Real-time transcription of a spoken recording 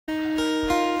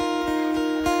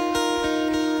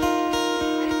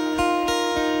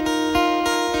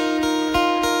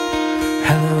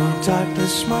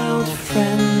darkness, my old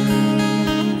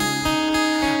friend,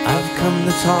 I've come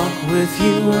to talk with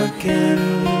you again,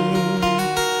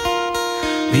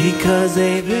 because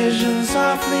a vision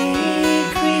softly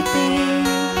creeping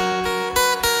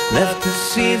left the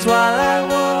seeds while I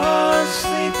was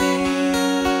sleeping,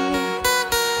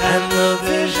 and the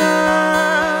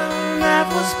vision that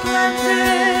was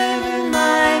planted in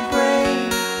my brain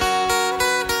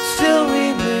still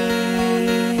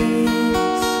remains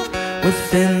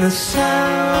within the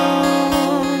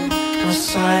sound of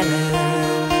silence.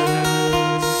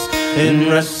 In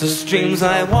restless dreams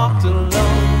I walked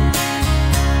alone,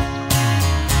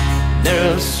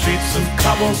 narrow streets of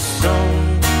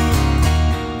cobblestone,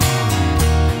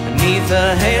 beneath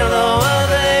the halo of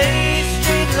a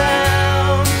street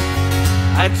lamp,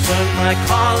 I turned my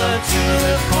collar to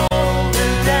the cold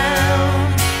and down.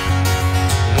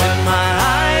 When my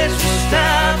eyes were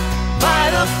stabbed by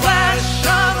the flash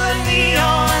of a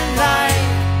neon light,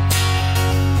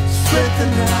 split the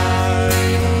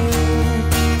night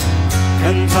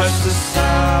and touched the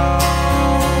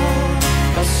sound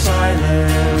of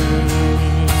silence.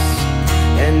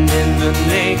 And in the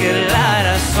naked light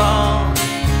I saw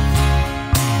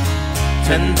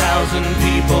 10,000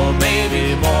 people,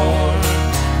 maybe more,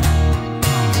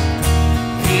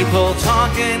 people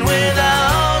talking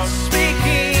without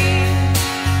speaking,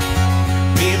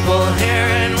 people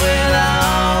hearing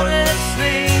without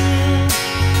listening,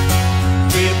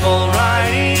 people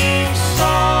writing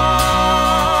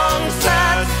songs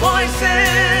that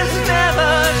voices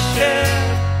never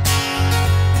shared.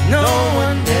 No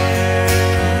one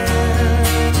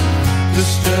dared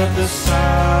disturb the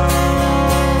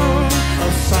sound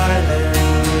of silence.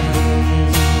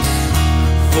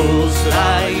 Fools that I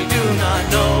do not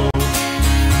know,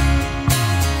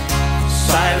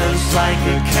 silence like a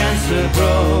cancer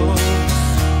grows.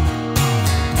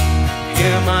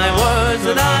 Hear my words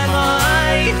that I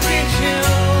might reach you,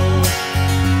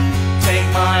 take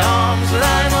my arms that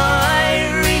I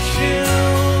might reach you,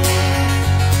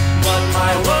 but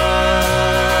my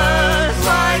words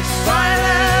like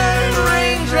silent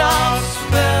raindrops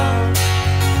fell,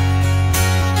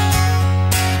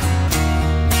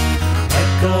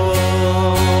 echo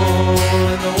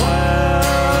in the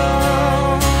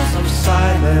wells of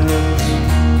silence.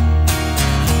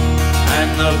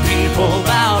 And the people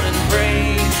bowed and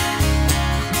prayed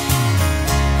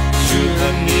to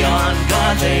the neon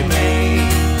god they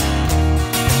made,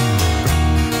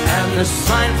 and the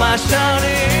sign flashed out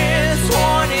its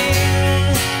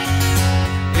warning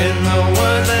in the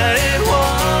word that it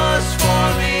was for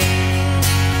me.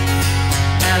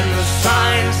 And the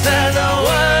sign said the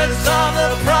words of the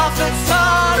prophets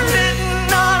are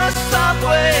written on a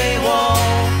subway wall,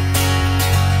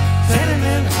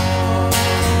 tenement hall,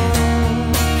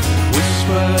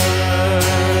 whispered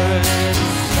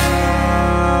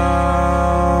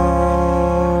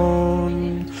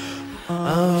sound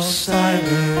of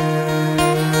silence.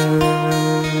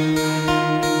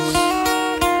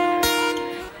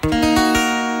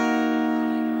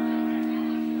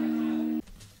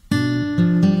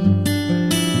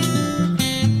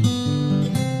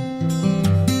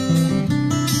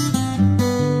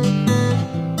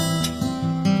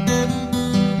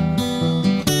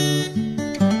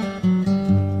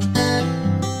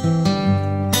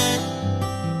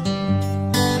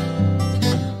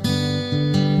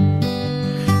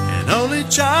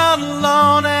 Child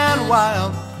alone and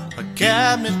wild, a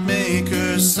cabinet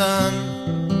maker's son.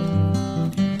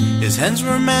 His hands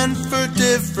were meant for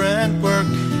different work,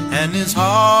 and his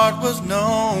heart was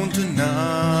known to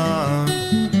none.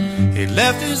 He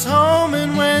left his home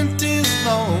and went his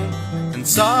lone and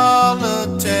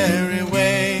solitary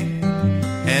way,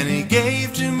 and he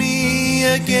gave to me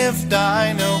a gift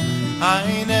I know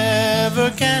I never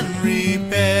can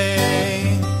repay.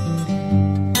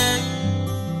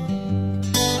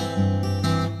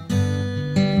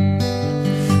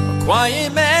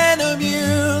 Quiet man of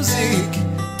music,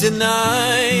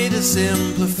 denied a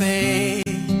simpler fate.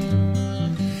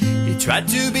 He tried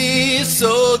to be a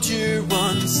soldier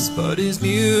once, but his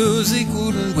music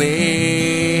wouldn't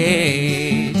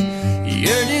wait. He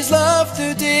earned his love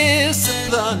through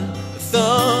discipline, a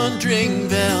thundering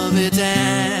velvet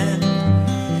hand.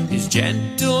 His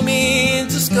gentle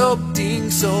means of sculpting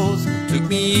souls took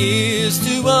me years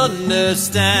to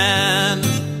understand.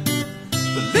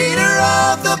 The leader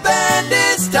of the band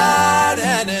is tired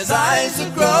and his eyes are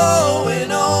growing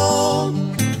old,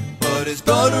 but his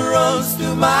blood runs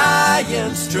through my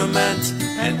instrument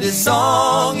and his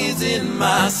song is in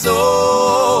my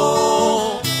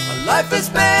soul. My life has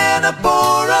been a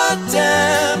poor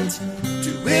attempt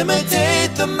to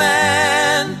imitate the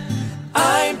man.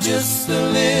 I'm just a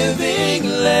living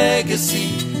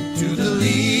legacy to the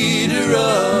leader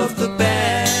of the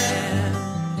band.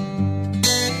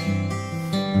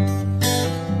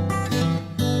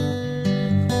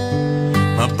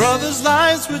 My brothers'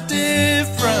 lives were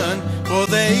different, for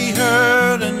they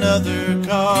heard another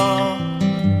call.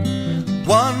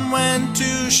 One went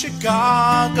to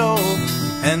Chicago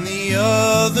and the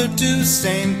other to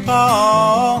St.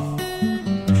 Paul.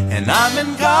 And I'm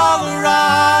in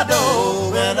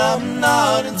Colorado, and I'm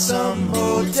not in some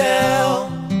hotel,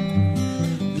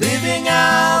 living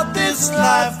out this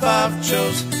life I've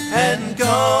chose and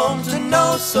come to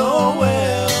know so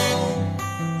well.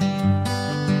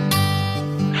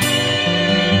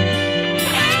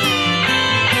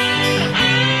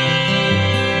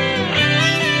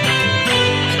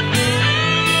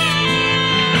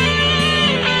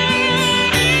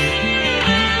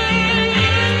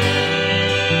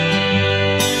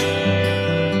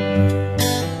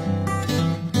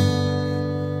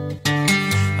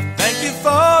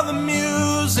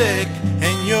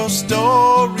 And your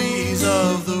stories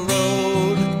of the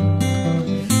road.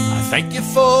 I thank you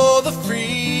for the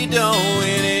freedom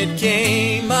when it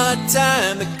came my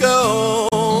time to go.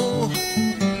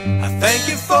 I thank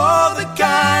you for the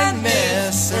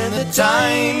kindness and the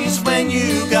times when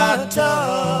you got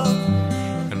tough.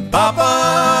 And Papa,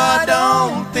 I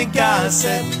don't think I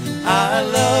said I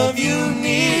love you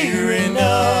near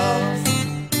enough.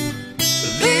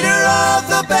 The leader of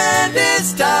the band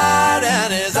is tired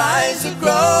and his eyes are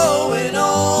growing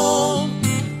old,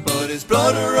 but his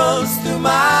blood runs through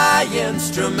my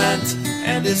instrument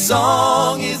and his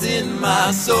song is in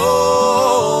my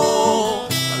soul.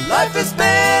 My life has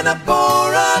been a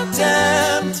poor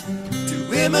attempt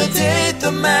to imitate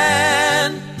the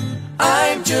man.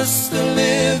 I'm just a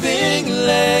living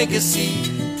legacy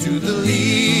to the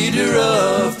leader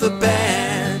of the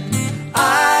band.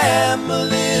 I am a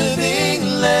living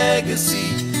legacy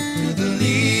to the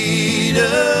leader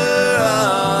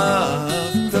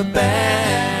of the band.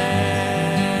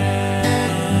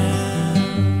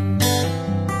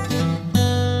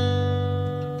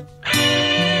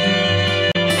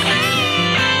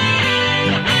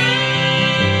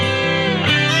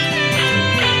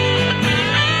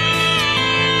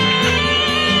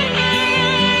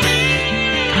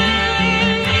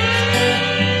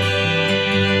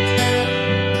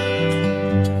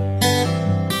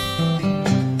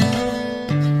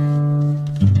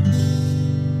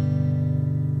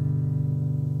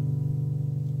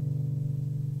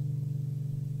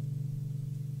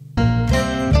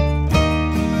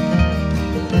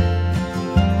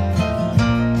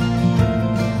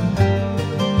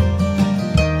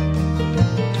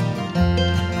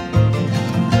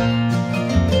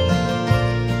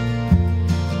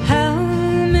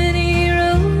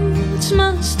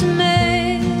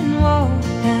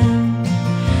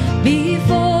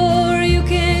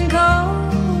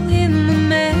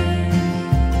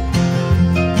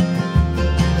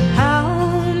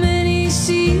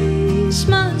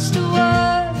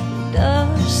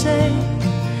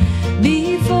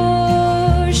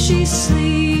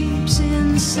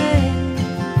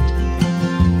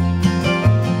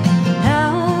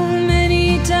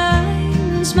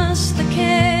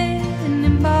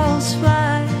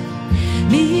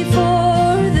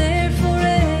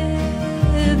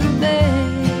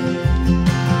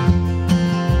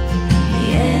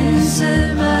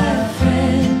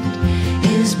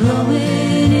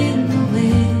 Blowing in the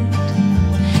wind.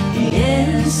 The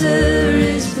answer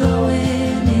is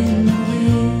blowing in the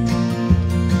wind.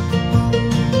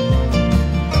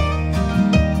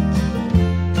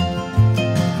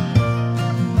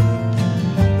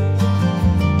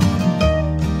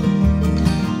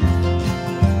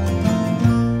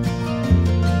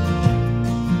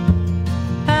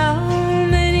 How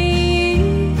many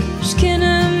years can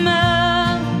a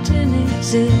mountain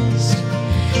exist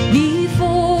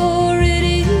before it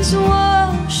is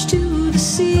washed to the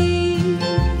sea?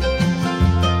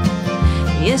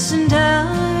 Yes, and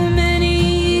how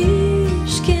many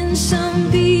years can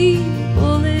some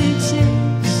people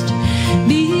exist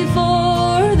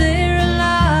before they're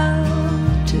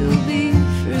allowed to be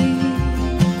free?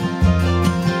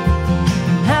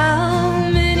 How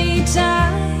many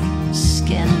times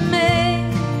can a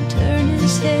man turn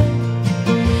his head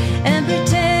and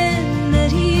pretend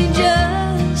that he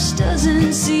just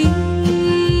doesn't see?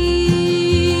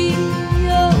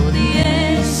 Oh, the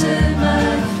answer,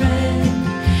 my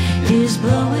friend, is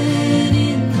blowing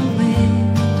in the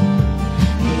wind.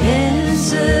 The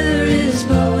answer is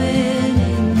blowing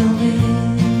in the wind.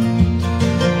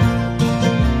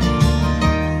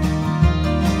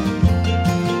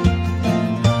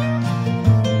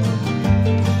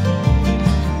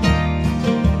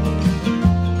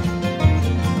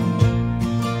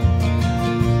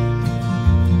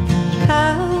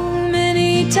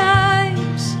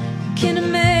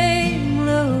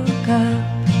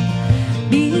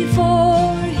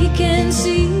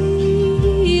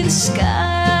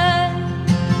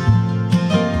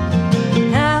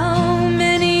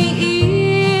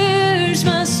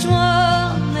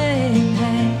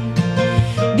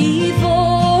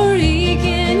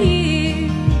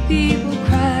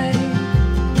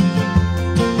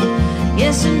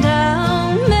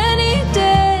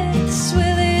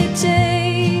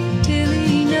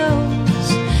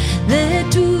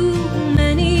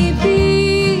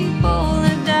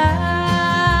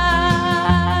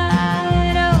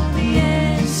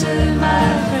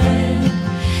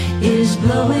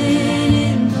 blowing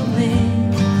in the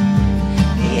wind.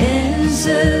 The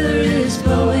answer is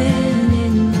blowing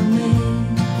in the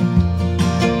wind.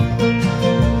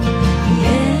 The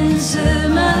answer,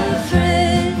 my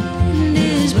friend,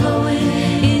 is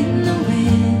blowing in the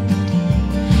wind.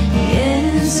 The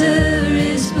answer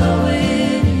is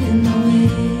blowing in the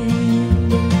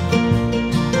wind.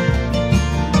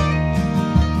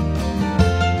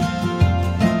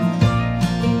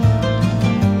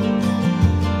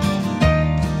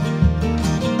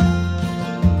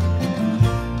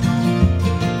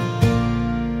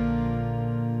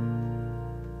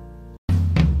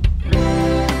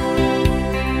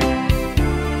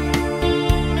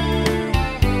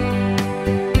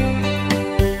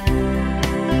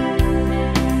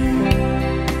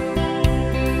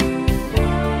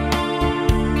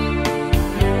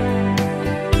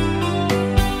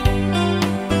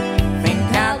 Think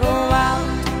I'll go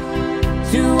out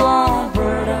to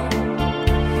Alberta,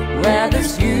 where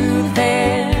there's you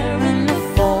there in the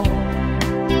fall.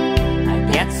 I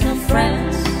get some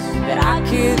friends that I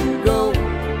could go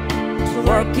to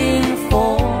working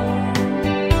for.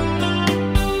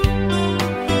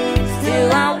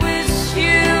 Still, I wish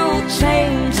you'd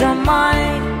change your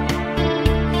mind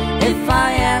if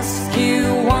I ask you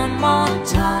one more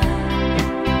time.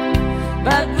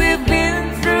 But we've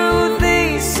been through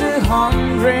this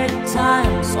 100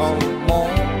 times or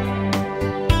more.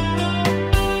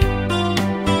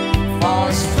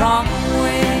 For strong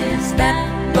winds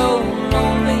that blow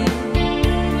lonely,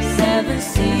 7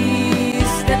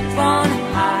 seas that run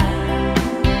high,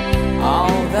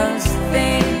 all those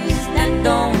things that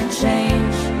don't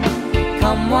change,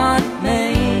 come what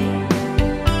may.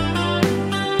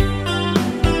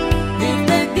 If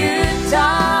the good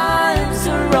times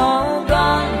are all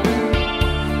gone,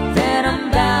 then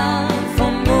I'm bound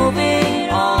for moving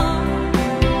on.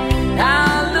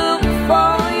 I'll look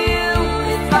for you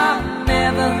if I'm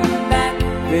ever back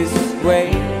this way.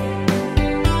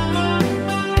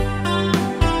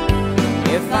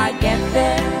 If I get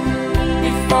there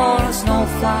before the snow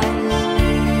flies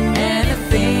and if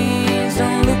things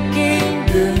are looking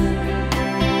good,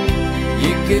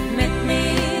 you could meet me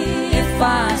if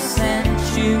I sent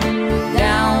you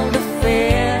down the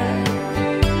fair.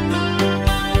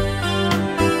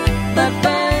 But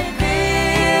by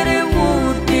then it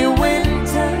would be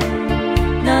winter,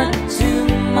 not too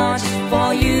much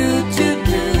for you to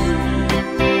do,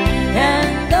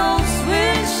 and those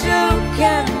winds sure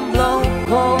can blow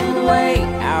cold way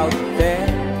out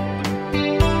there.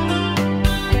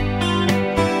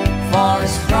 For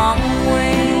strong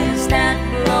winds that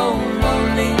blow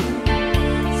lonely,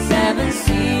 7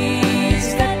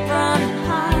 seas that run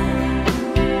high,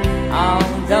 all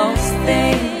those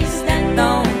things that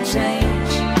don't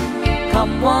change,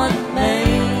 come what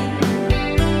may.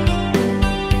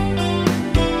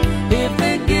 If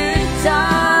the good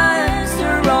times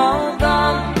are all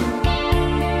gone,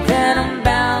 then I'm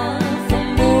bound for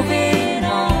moving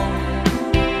on.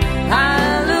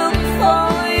 I look for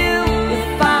you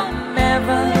if I'm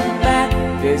ever back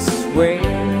this way.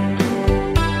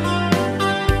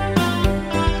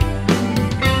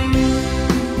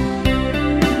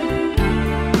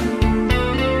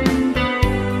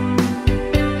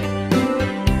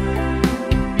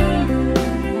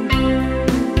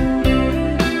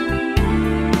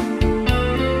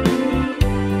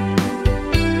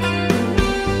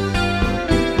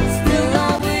 Still,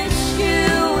 I wish you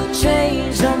would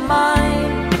change your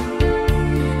mind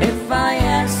if I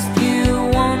ask you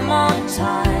one more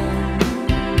time.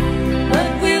 But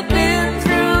we've been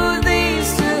through these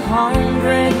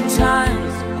 200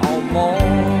 times or more.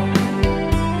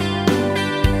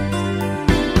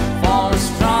 For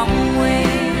strong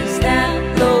winds that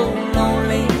blow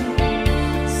lonely,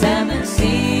 7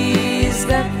 seas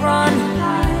that run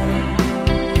high,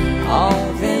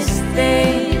 all these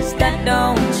things that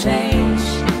don't change,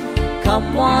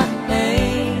 come what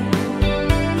may.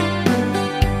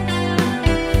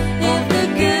 If the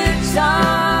good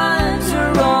times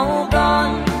are all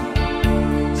gone,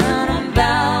 then I'm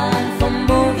bound for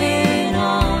moving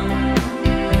on.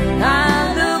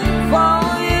 I look for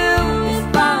you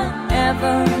if I'm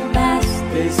ever pass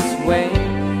this way.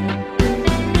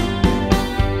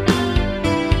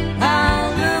 I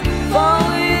look for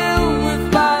you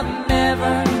if I'm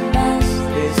ever pass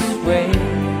this way.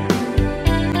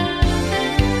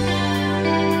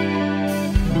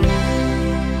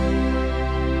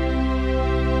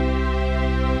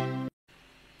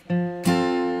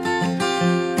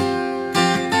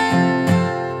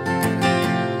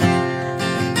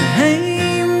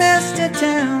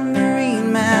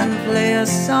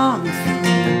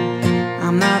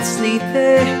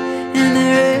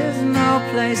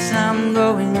 place I'm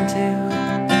going to.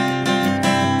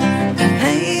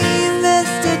 Hey,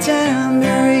 Mr.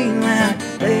 Tambourine Man,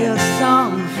 play a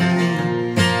song for me.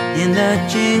 In the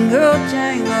jingle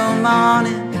jangle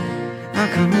morning,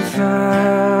 I'll come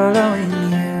following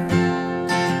you.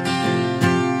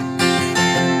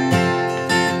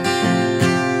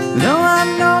 Though I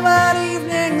know that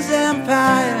evening's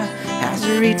empire has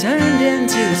returned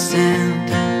into sand,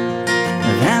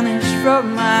 vanished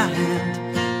from my hand,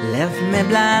 left me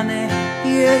blindly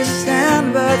here to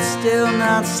stand, but still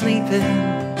not sleeping.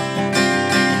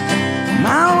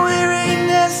 My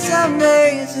weariness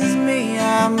amazes me,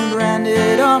 I'm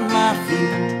branded on my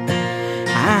feet.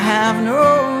 I have no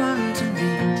one to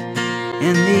meet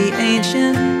in the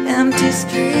ancient empty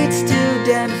streets, too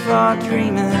dead for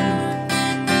dreaming.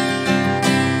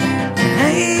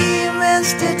 Hey,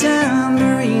 Mr.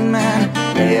 Tambourine Man,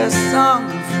 play a song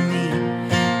for me.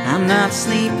 I'm not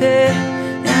sleepy,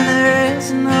 and there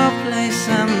is no place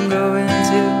I'm going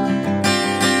to.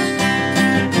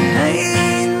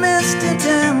 Hey, Mr.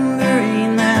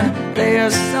 Tambourine Man, play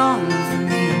a song for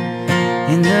me.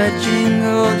 In the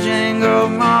jingle jangle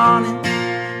morning,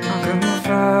 I'll come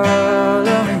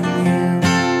following you.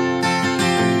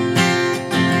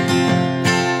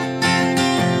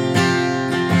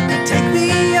 Take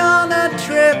me on a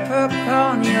trip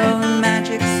upon your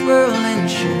magic swirling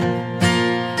ship.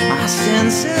 My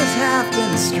senses have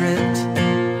been stripped,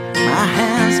 my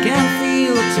hands can't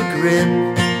feel to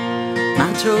grip,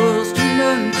 my toes to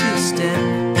learn to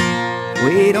step.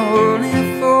 Wait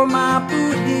only for my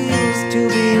boot heels to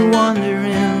be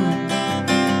wandering.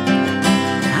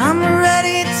 I'm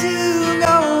ready to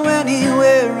go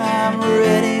anywhere, I'm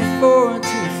ready for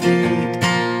to fade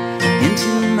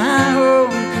into my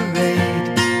own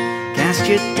parade. Cast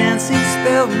your dancing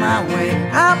spell my way,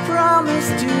 I promise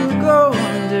to go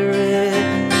under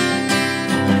it.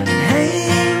 Hey,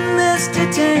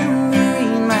 Mr.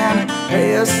 Tambourine Man,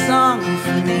 play a song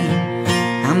for me.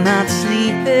 I'm not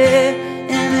sleepy,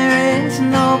 and there is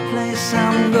no place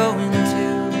I'm going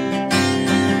to.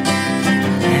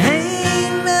 Hey,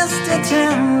 Mr.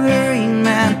 Tambourine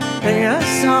Man, play a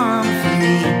song for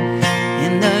me.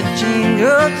 In the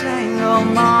jingle jangle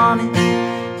morning,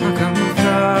 I'll come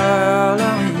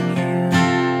following you.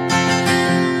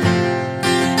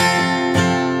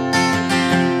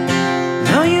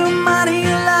 Though you might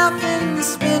hear laughing,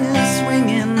 spinning,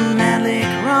 swinging madly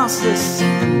across the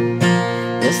sun,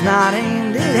 it's not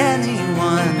aimed at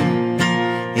anyone,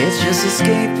 it's just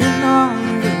escaping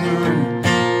on the run.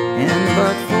 And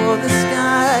but for the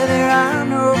sky, there are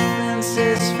no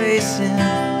fences facing.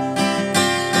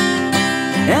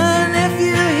 And if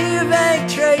you hear vague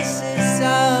traces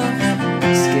of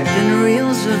skipping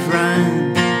reels of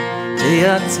rhyme to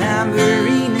your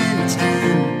tambourine in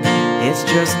time, it's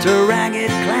just a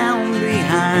ragged clown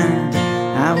behind.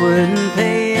 I wouldn't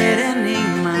pay it any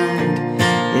mind,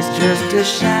 it's just a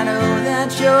shadow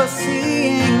that you're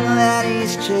seeing that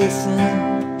he's chasing.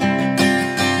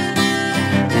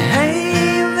 Hey,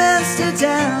 Mr.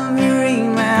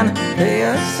 Tambourine Man, play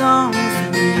a song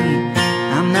for me.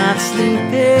 I'm not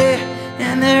sleepy,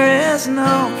 and there is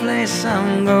no place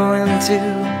I'm going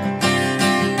to.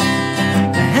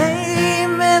 Hey,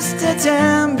 Mr.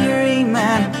 Tambourine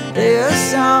Man, play a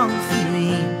song for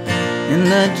me. In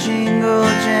the jingle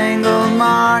jangle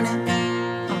morning,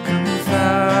 I'll come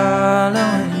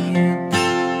following you.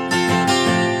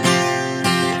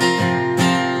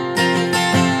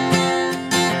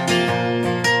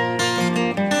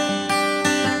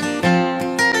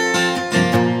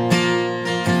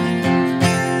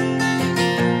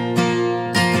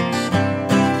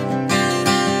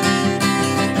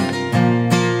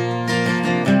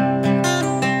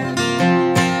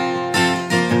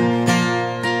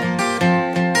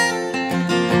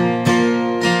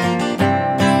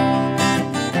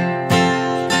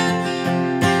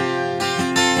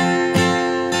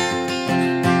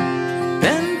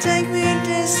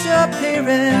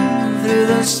 Through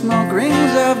the smoke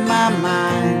rings of my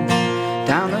mind,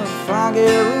 down the foggy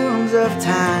rooms of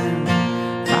time,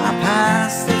 I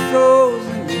pass the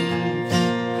frozen leaves,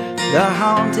 the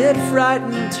haunted,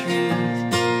 frightened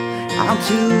trees, out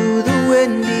to the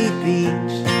windy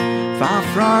beach, far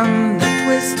from the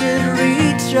twisted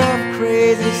reach of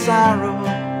crazy sorrow.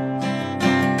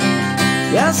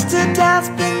 Just to dance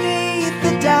beneath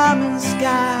the diamond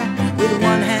sky, with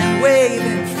one hand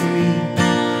waving free,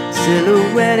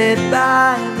 silhouetted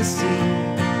by the sea,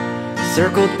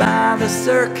 circled by the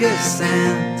circus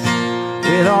sands,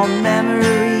 with all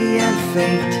memory and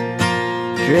fate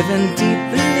driven deep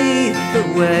beneath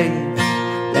the waves.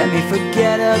 Let me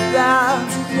forget about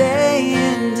today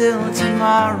until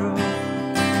tomorrow.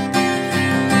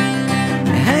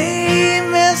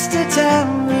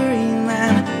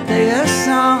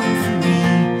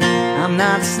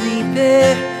 not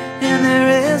sleepy, and there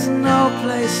is no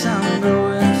place I'm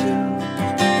going to.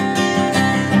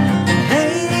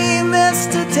 Hey,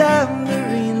 Mr.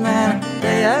 Tambourine Man,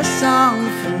 play a song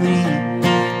for me.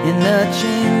 In the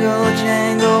jingle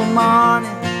jangle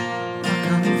morning, I'll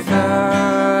come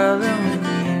following you.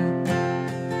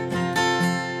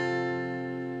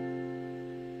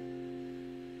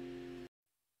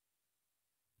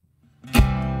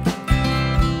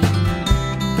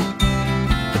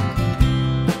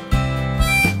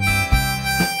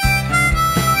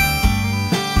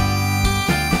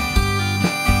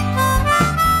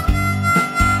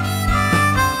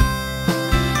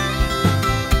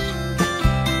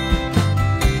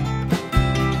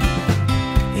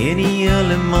 In the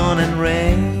early morning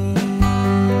rain,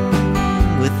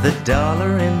 with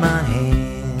 $1 in my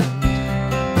hand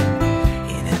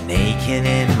and an aching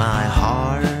in my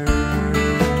heart,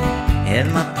 and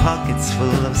my pockets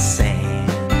full of sand.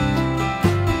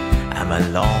 I'm a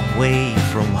long way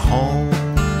from home,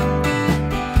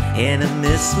 and I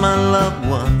miss my loved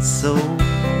ones so.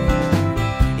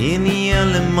 In the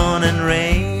early morning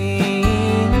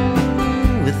rain,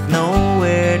 with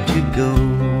nowhere to go.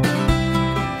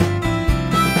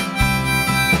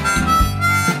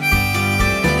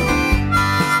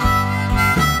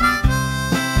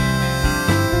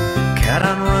 Got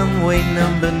on runway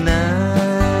number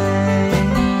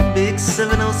 9, big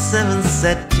 707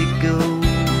 set to go.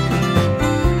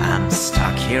 I'm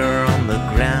stuck here on the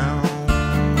ground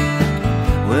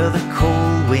where the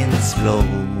cold winds blow.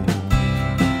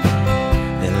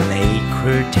 The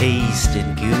liquor tasted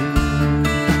good,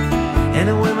 and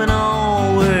the women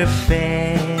all were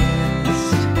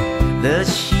fast. There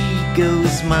she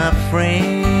goes, my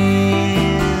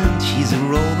friend, she's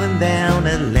rolling down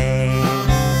at last.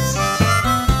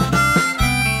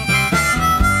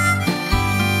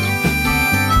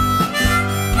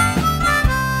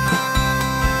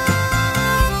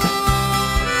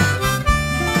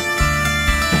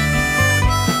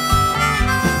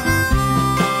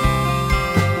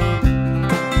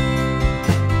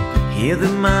 Hear the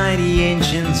mighty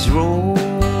engines roar,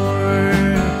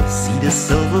 see the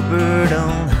silver bird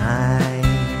on high.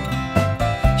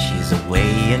 She's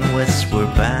away and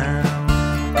westward bound,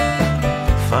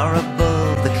 far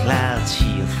above the clouds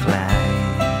she'll fly,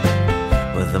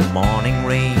 where the morning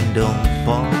rain don't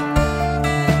fall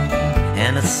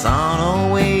and the sun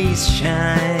always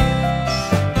shines.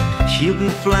 She'll be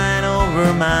flying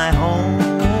over my home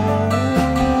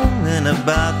in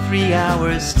about 3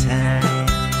 hours' time.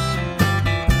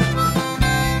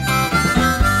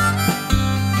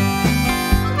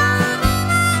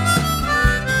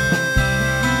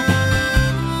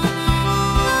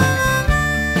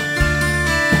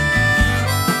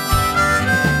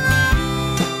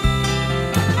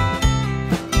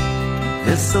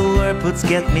 This old airport's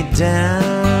get me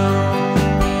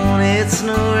down, it's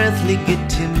no earthly good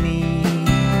to me,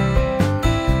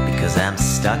 because I'm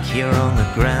stuck here on the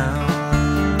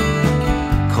ground,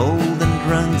 cold and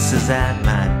drunk as I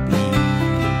might be.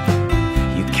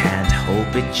 You can't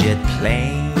hope it jet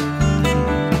plane,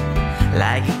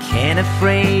 like a can of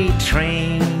freight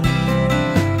train,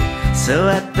 so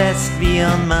I'd best be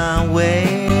on my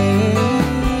way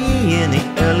in the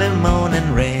early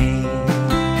morning rain.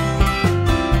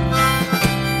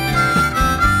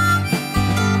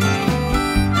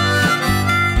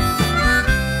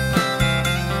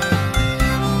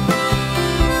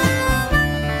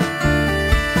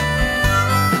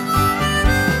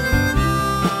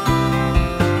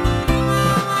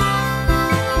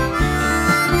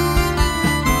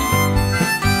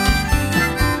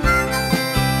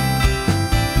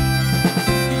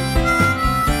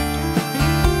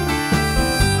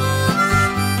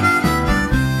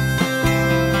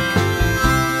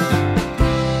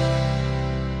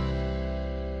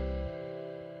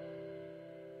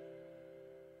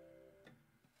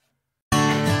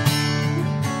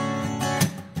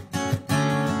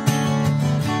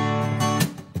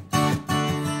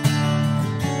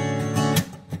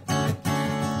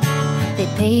 They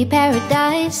pay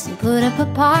paradise and put up a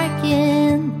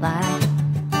parking lot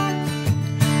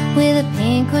with a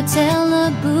pink hotel,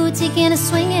 a boutique, and a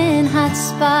swinging hot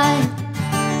spot.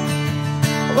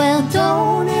 Well,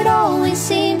 don't it always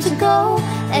seem to go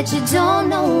that you don't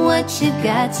know what you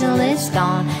got till it's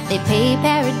gone? They pay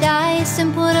paradise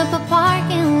and put up a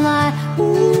parking lot.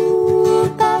 Ooh,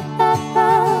 ba, ba,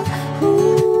 ba.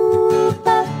 Ooh,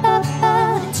 ba, ba,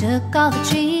 ba. They took all the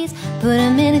trees, put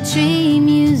them in a tree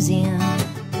museum,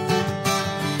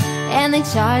 and they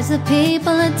charge the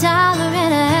people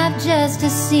 $1.50 just to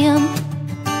see them.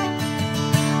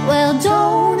 Well,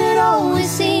 don't it always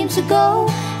seem to go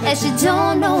that you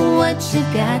don't know what you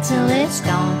got till it's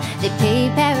gone. They pay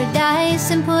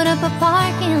paradise and put up a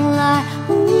parking lot.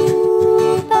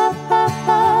 Ooh, ba, ba,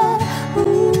 ba.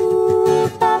 Ooh,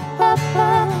 ba, ba, ba.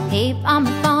 Hey, I'm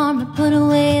a farmer, put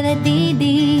away that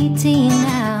DDT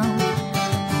now.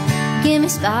 Give me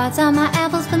spots on my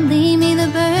apples, but leave me the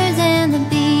birds and the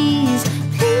bees.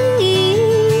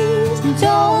 Please,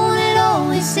 don't it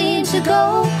always seem to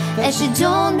go that you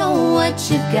don't know what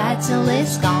you've got till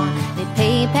it's gone. They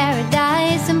pay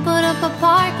paradise and put up a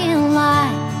parking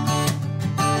lot.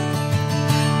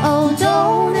 Oh,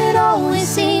 don't it always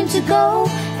seem to go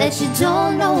that you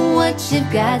don't know what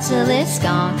you've got till it's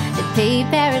gone. They pay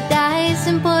paradise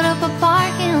and put up a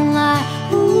parking lot.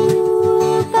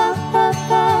 Ooh, ba, ba,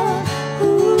 ba.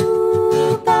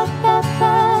 Ooh, ba, ba,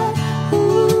 ba.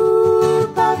 Ooh,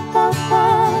 ba, ba, ba.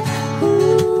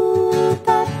 Ooh,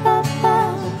 ba, ba, ba.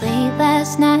 Late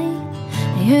last night,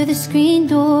 I heard the screen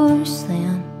door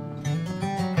slam,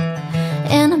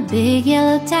 and a big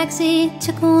yellow taxi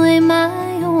took away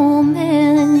my old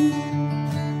man.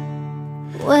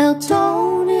 Well,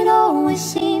 don't it always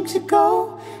seem to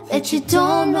go that you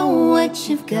don't know what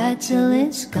you've got till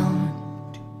it's gone.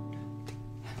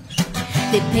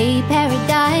 They pay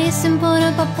paradise and put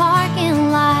up a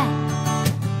parking lot.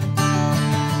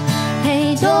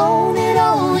 Hey, don't it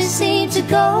always seem to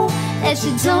go that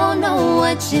you don't know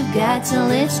what you've got till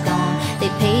it's gone. They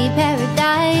pay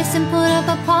paradise and put up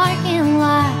a parking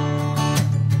lot.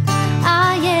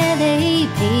 Ah, yeah, they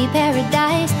pay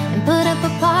paradise and put up a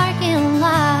parking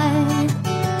lot.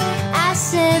 I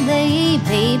said they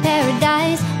pay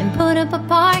paradise and put up a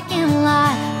parking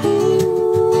lot.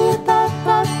 Ooh, ba,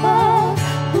 ba, ba.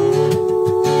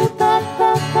 Ooh, ba,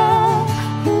 ba, ba.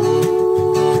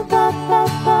 Ooh, ba, ba,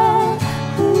 ba.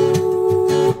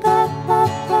 Ooh, ba, ba,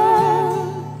 ba.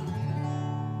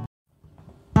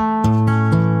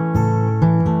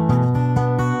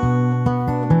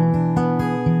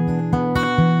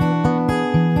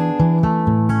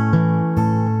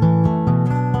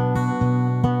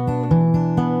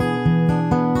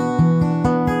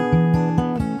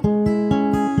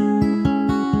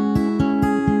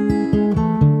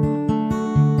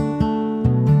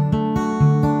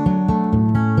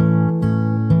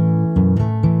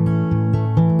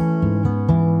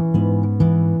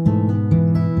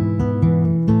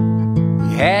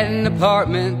 Had an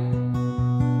apartment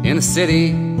in the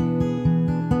city.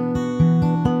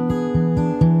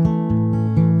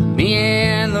 Me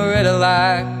and Loretta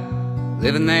like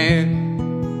living there.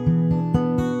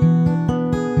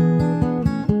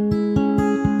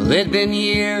 Well, it'd been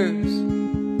years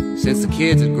since the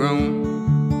kids had grown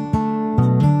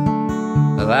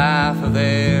a life of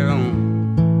their own,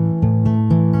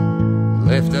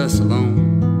 left us alone.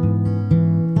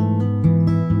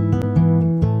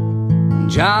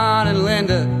 John and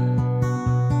Linda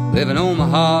live in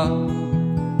Omaha,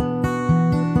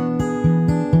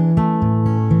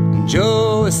 and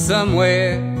Joe is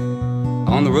somewhere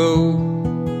on the road.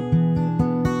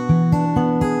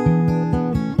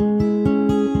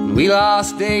 And we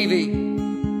lost Davy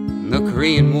in the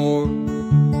Korean War,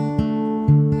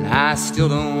 and I still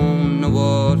don't know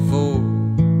what for.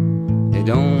 It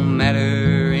don't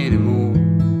matter anymore.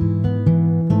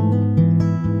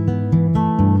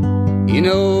 You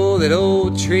know that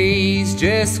old trees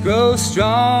just grow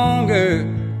stronger,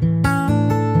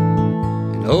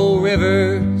 and old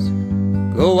rivers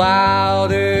grow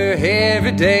wilder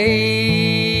every day.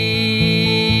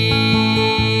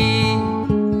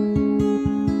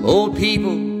 Old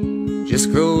people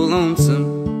just grow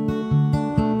lonesome,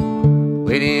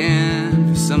 waiting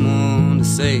for someone to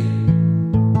say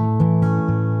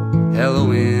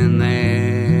hello in there.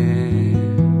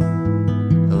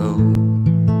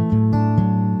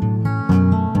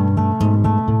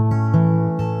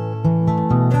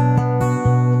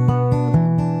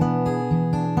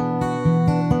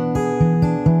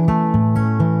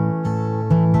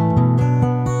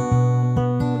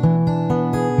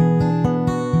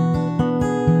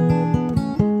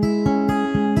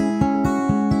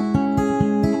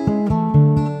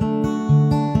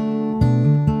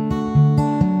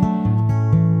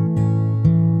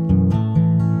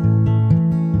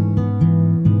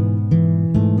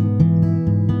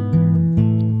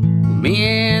 Me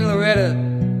and Loretta,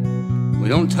 we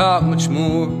don't talk much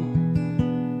more.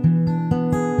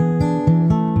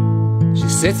 She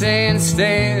sits and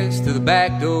stares through the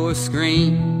back door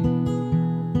screen,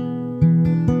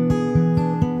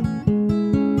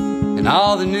 and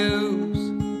all the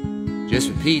news just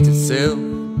repeats itself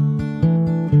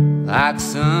like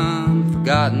some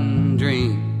forgotten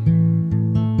dream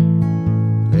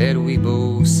that we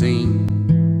both seen.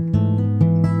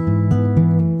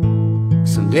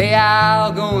 Someday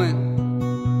I'll go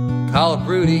and call up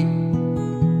Rudy.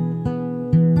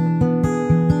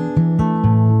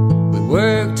 We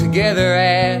worked together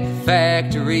at the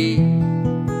factory. And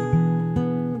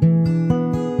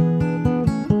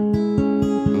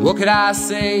what could I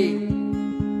say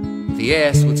if he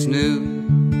asked what's new?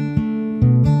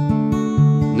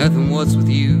 Nothing, what's with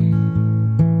you?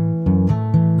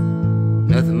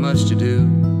 Nothing much to do.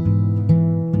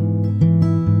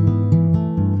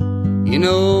 You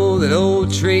know that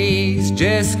old trees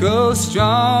just grow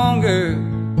stronger,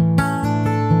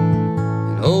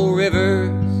 and old rivers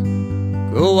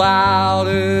grow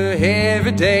wilder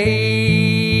every day.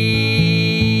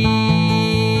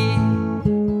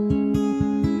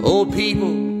 Old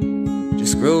people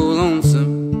just grow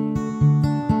lonesome,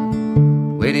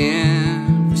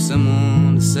 waiting for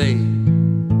someone to say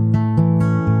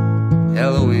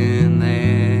hello in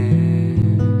there.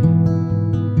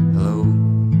 Hello.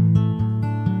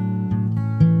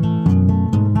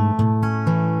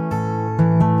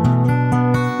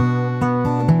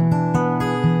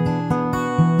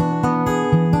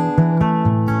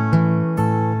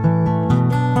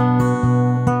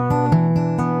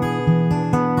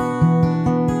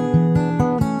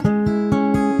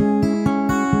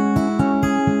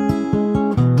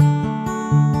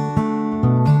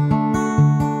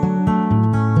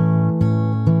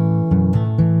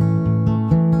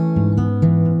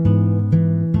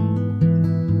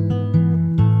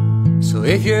 So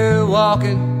if you're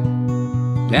walking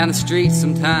down the street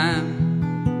sometime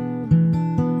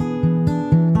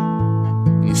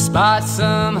and you spot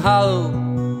some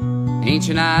hollow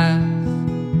ancient eyes,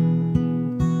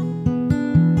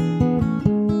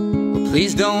 well,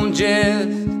 please don't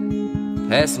just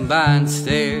pass them by and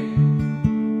stare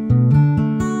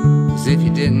as if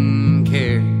you didn't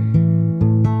care.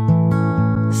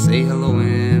 Say hello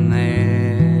in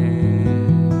there.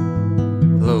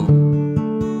 Hello.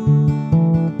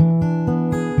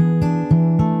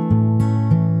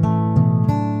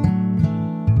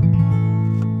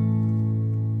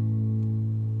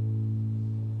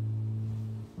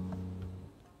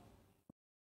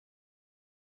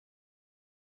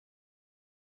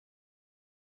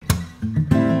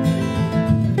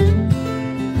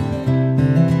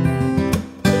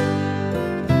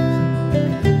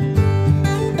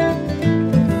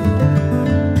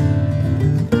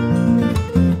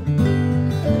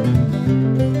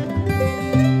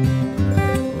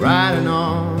 Riding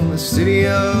on the city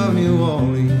of New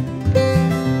Orleans,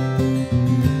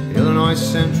 Illinois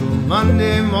Central,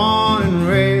 Monday morning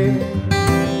rain.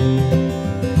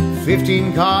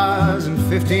 15 cars and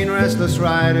 15 restless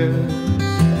riders,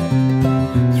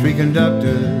 3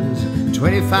 conductors,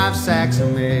 25 sacks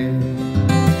of men.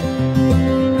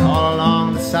 All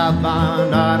along the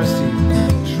southbound Odyssey,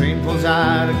 the train pulls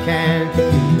out of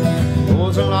Kankakee,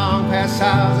 rolls along past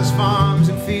houses, farms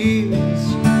and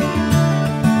fields,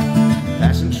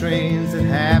 passing trains that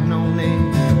have no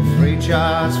name, freight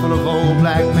yards full of old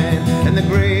black men, and the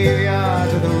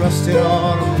graveyards of the rusted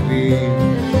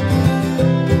automobiles.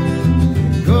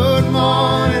 Good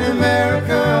morning,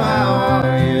 America, how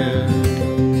are you?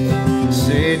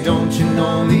 Say, don't you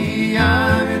know me?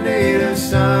 I'm your native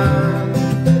son.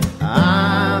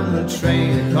 I'm the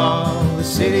train that called the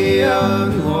city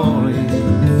of New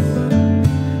Orleans.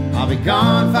 I'll be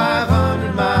gone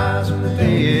 500 miles when the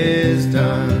day is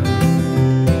done.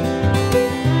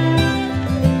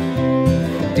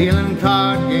 Dealing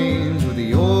card games with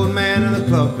the old man in the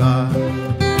club car.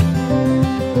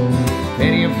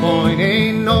 Penny a point,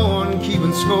 ain't no one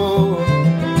keeping score.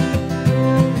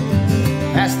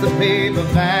 Pass the paper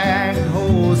bag and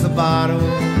holds the bottle.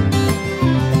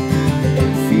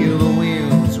 Feel the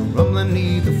wheels rumbling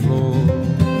neath the floor.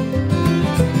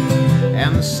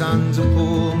 And the sons of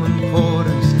Pullman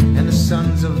porters and the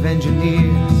sons of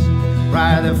engineers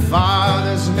ride their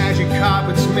fathers' magic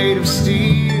carpets made of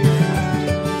steel.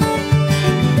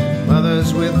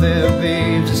 Mothers with their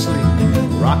babes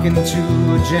asleep, rocking to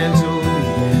a gentle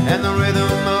beat, and the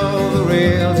rhythm of the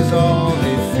rails is all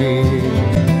they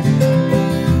feel.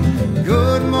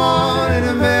 Good morning,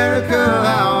 America,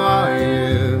 how are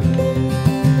you?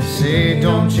 Say,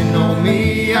 don't you know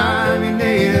me? I'm your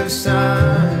native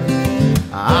son.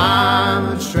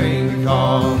 I'm a train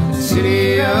called the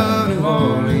city of New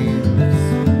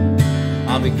Orleans.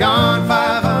 I'll be gone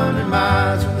 500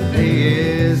 miles when the day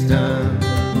is done.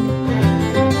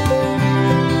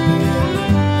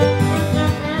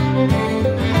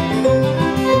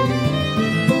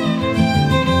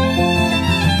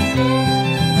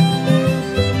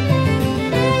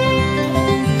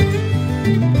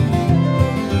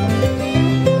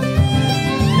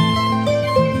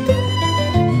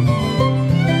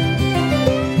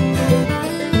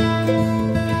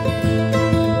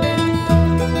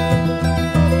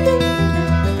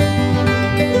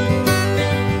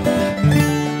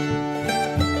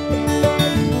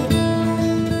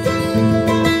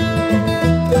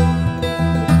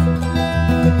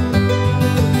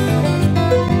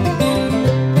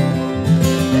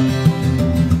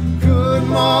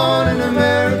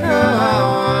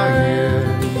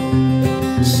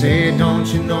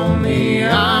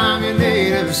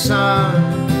 native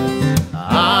son.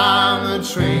 I'm the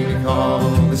train to call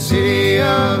the city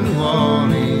of New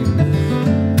Orleans.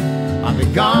 I'll be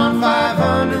gone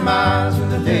 500 miles when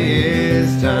the day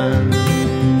is done.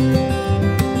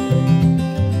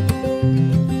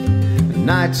 At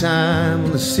nighttime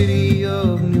on the city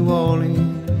of New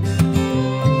Orleans,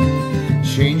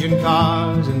 changing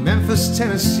cars in Memphis,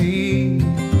 Tennessee.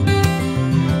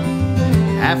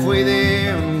 Halfway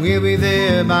there and we'll be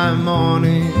there by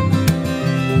morning.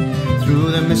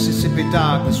 Through the Mississippi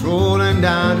darkness, rolling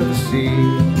down to the sea.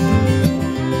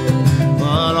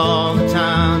 But all the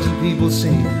towns and people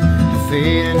seem to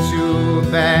fade into a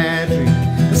bad dream.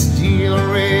 The steel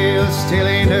rails still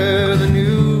ain't heard the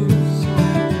news.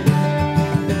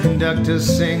 The conductor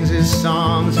sings his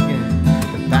songs again.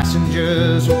 The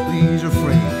passengers will please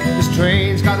refrain. This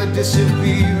train's got the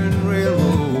disappearing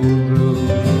railroad blues.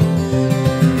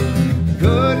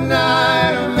 Good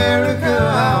night, America,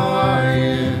 how are you?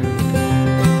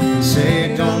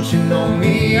 Say, don't you know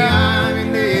me? I'm your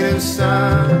native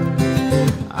son.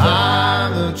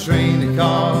 I'm the train that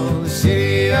calls the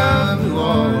city of New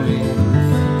Orleans.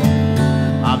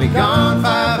 I'll be gone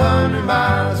 500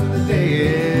 miles when the day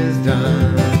is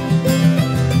done.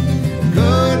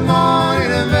 Good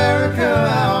morning, America,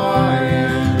 how are you?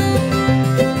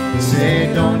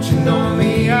 Say, don't you know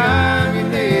me? I'm your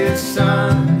native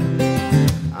son.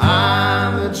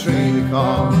 I'm the train that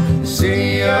calls the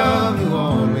city of New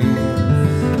Orleans.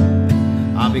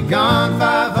 I'll be gone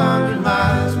 500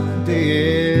 miles when the day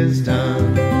is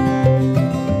done.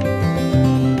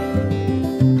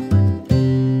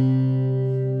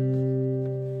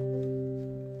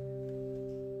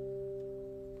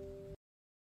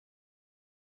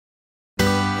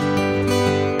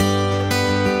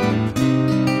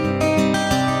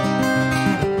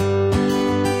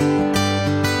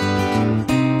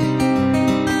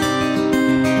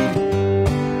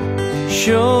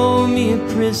 Show me a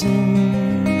prison,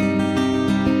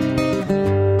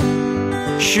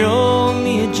 show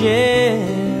me a jail,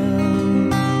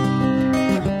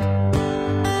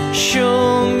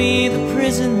 show me the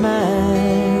prison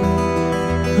man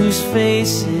whose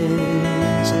face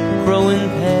is growing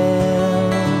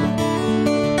pale.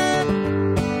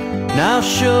 And I'll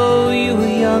show you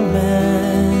a young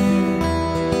man,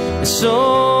 there's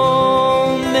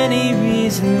so many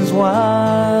reasons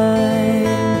why.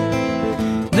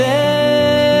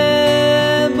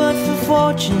 There, but for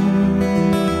fortune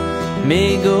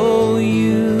may go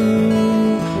you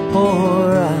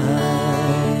or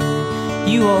I,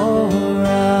 you or I.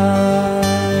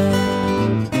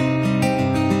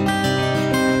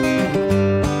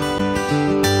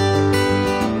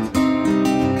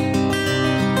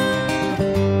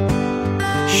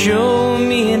 Show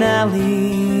me an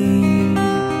alley,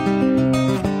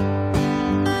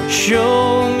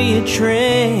 show me a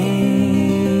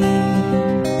train,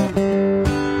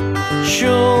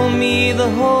 show me the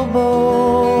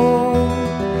hobo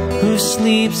who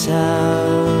sleeps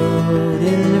out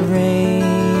in the rain.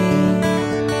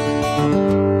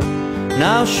 And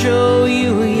I'll show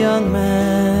you a young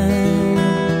man,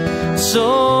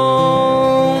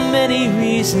 so many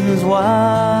reasons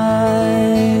why.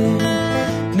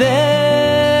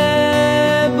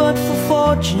 There, but for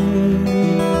fortune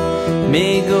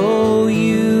may go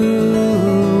you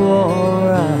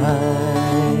or I,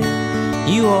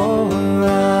 you or I.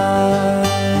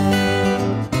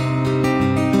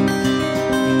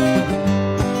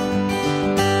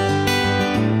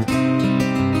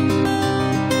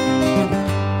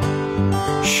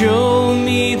 Show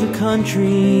me the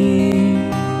country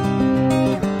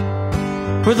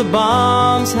where the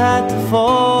bombs had to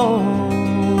fall.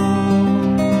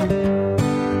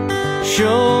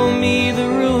 Show me the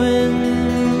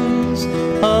ruins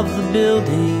of the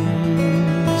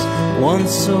buildings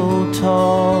once so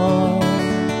tall.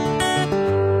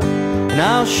 And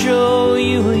I'll show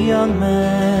you a young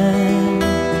man,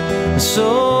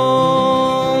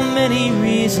 so many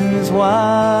reasons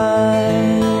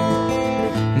why.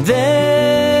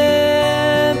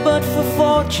 There, but for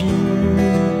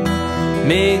fortune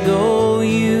may go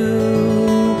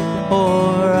you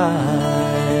or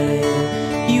I,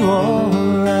 you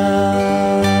or I.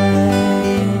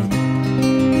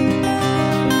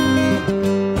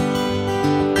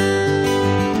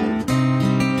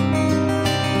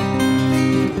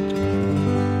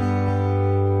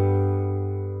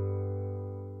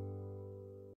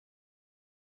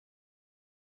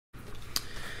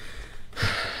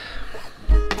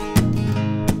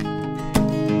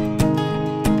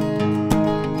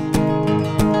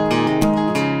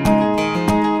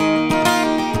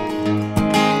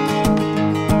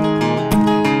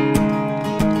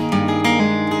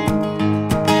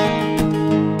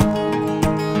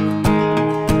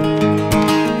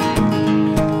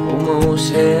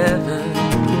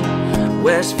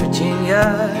 West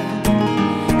Virginia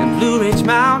and Blue Ridge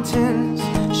Mountains,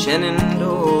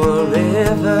 Shenandoah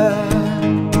River.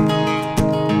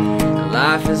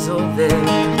 Life is old there,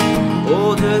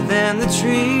 older than the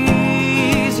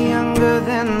trees, younger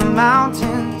than the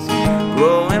mountains,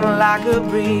 growing like a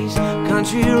breeze.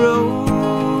 Country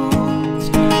roads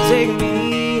take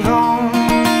me home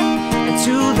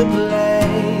to the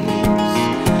place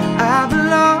I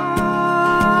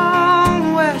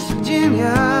belong. West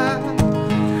Virginia,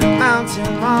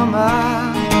 mountain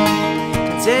mama,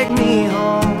 take me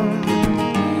home,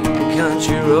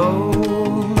 country road.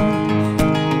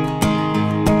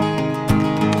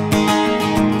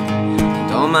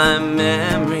 And all my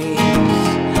memories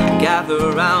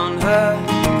gather round her,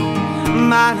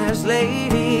 miner's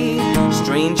lady,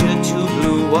 stranger to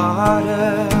blue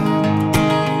water.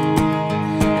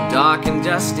 Dark and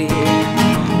dusty,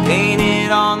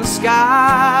 painted on the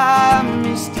sky,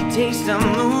 misty taste of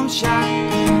moonshine,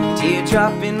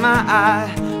 teardrop in my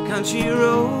eye. Country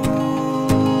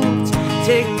roads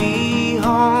take me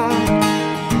home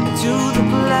to the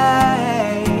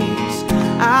place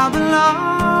I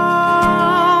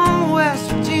belong.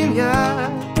 West Virginia,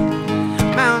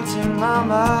 mountain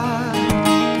mama,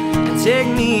 take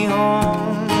me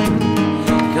home,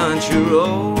 country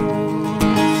roads.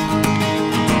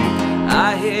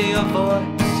 I hear your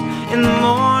voice in the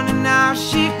morning, now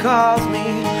she calls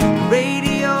me. The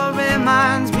radio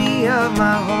reminds me of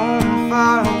my home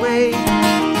far away,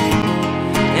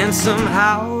 and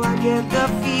somehow I get the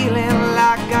feeling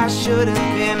like I should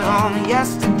have been home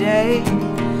yesterday.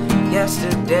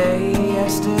 Yesterday,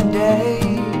 yesterday.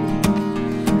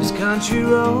 This country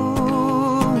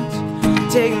roads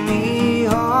take me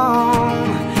home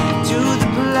to the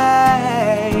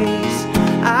place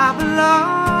I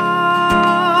belong.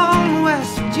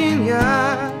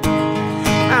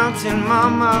 Mountain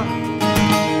mama,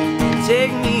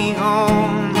 take me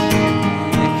home.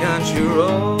 The country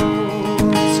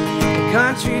roads, the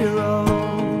country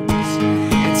roads,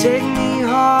 take me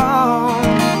home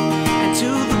to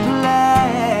the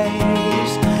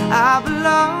place I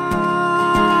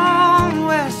belong.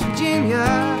 West Virginia,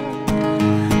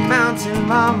 mountain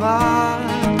mama,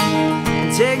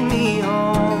 take me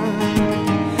home.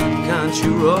 Country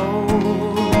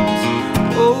roads,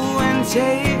 oh, and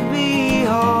take me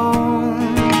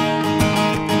home,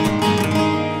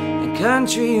 the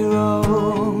country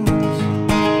roads.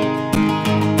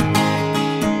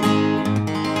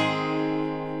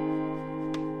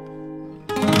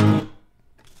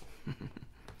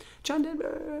 John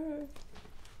Denver.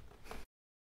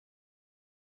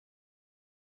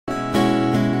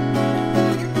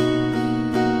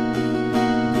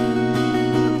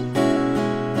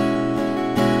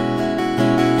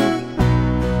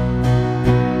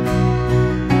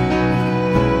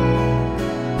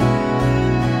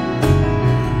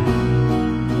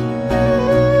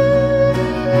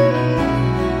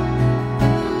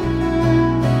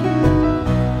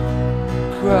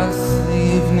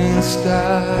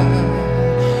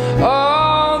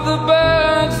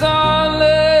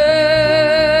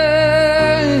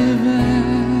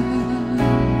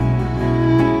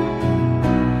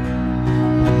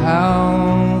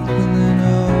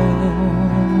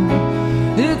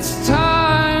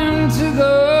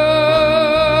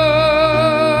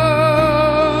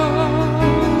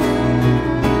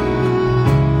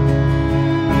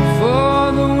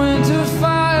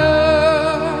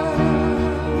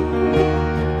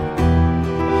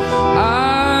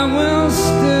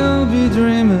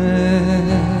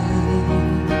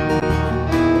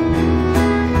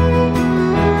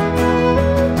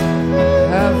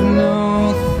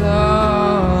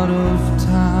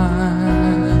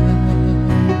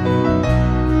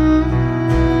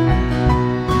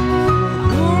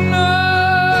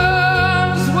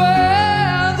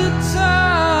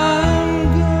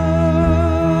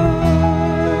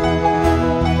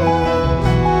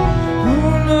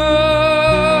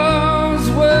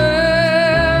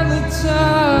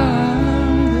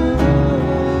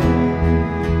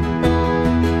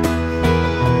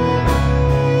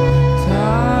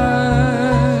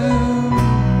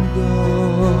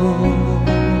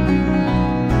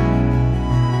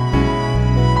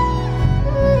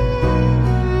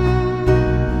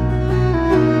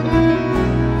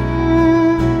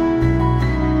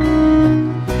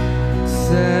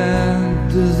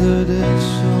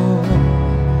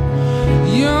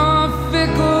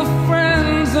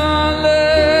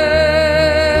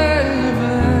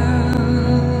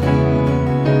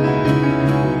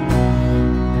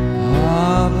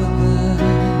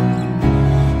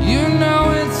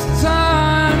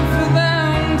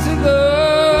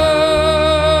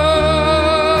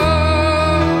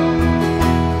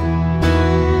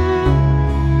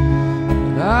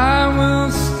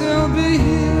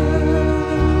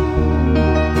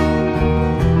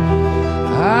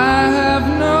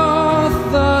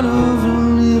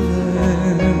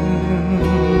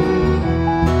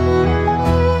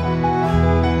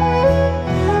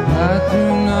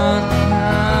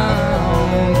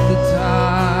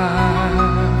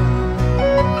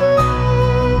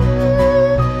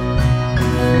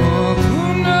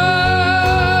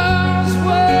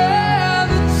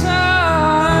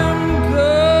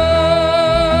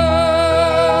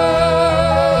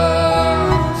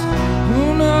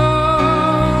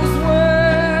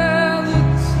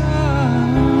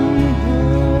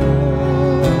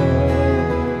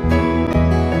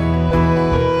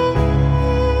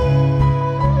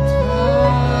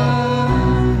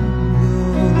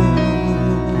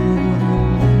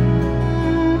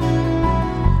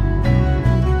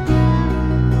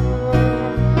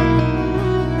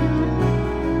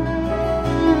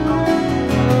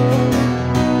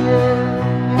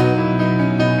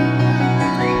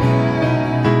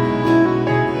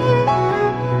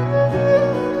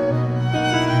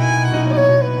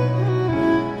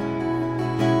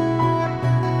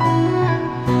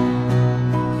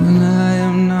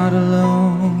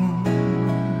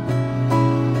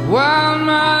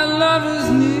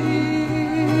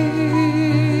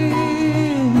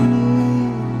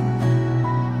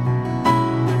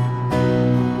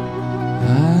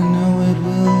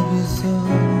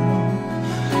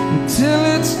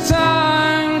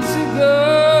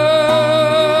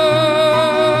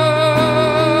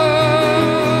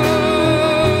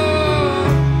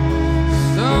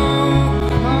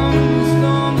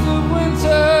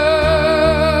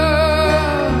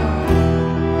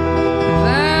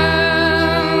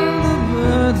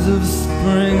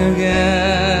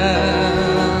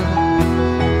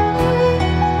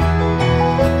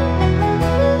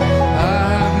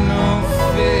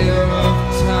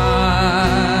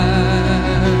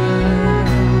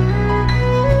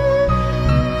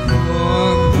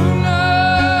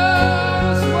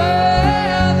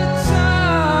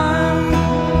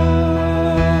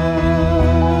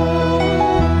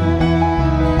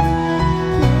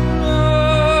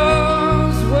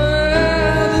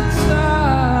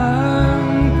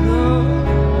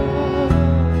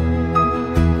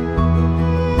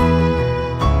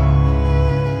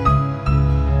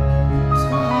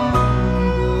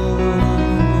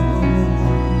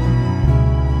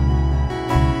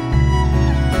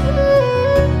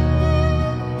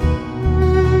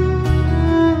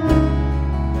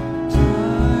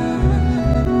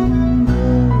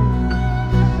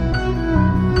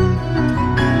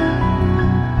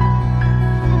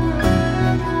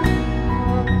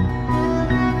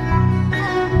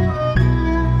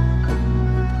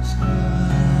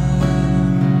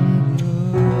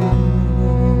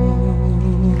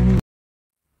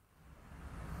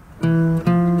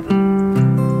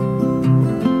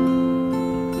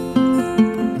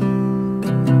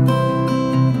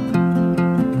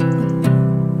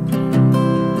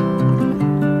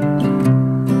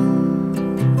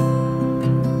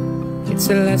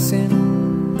 a lesson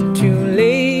too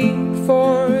late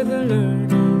for the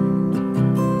learner,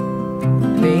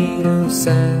 made of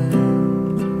sand,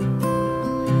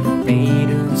 made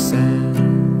of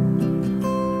sand.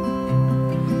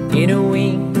 In a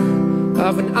wink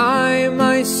of an eye,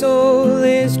 my soul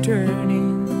is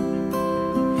turning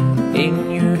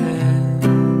in your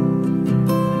hand,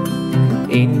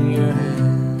 in your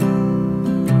hand.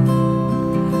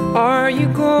 Are you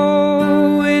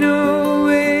going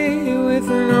away with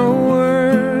no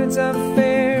words of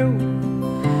farewell?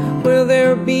 Will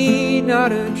there be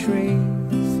not a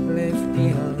trace left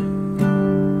behind?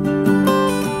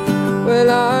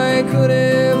 Well, I could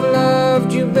have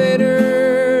loved you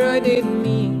better, I didn't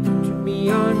mean to be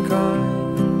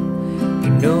unkind.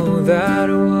 You know that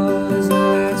was the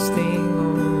last thing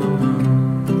on my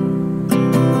mind.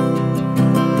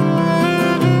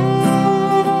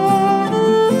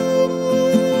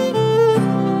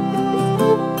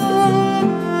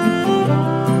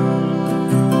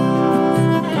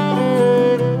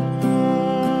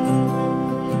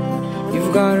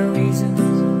 You've got reasons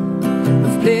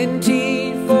of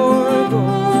plenty for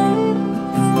going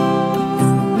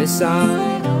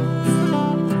beside,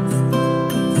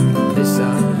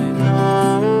 beside.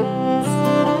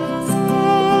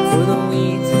 For the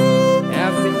weeds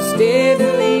have been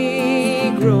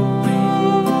steadily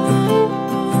growing.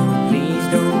 Please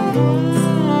don't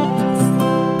go,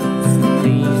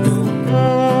 please don't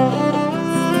go.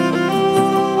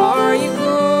 Are you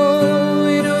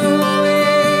going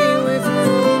away with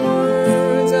no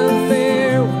words of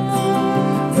farewell?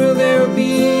 Will there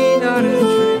be not a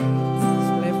trace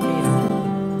left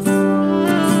behind?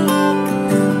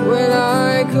 Well,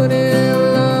 I could have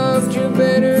loved you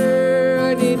better,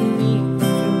 I didn't mean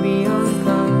to be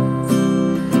unkind.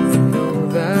 You know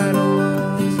that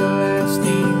was the last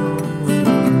thing on my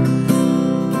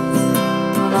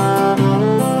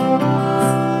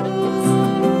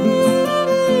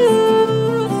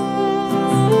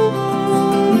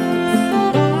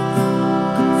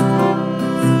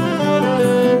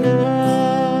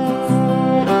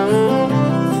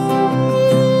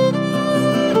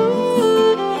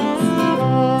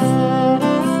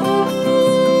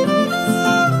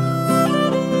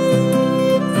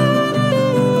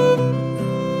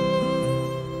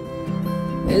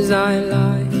as I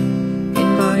lie in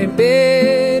my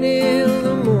bed in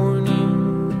the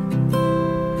morning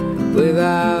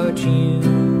without you,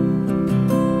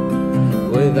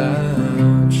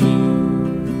 without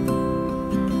you.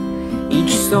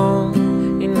 Each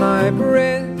song in my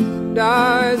breath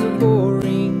dies a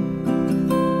boring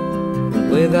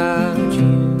without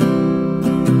you,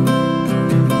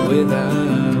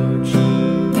 without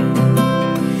you.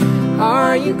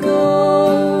 Are you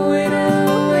going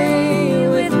away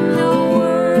with no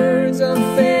words of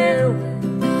farewell?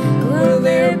 Will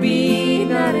there be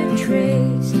not a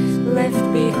trace left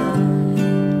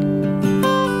behind?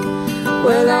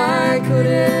 Well, I could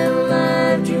have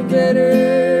loved you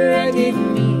better, I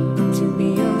didn't mean to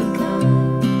be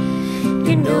unkind.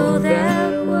 You know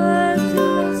that was the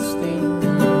last thing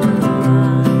on my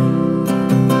mind.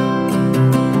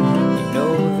 You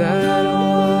know that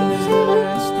was the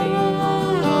last thing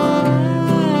on my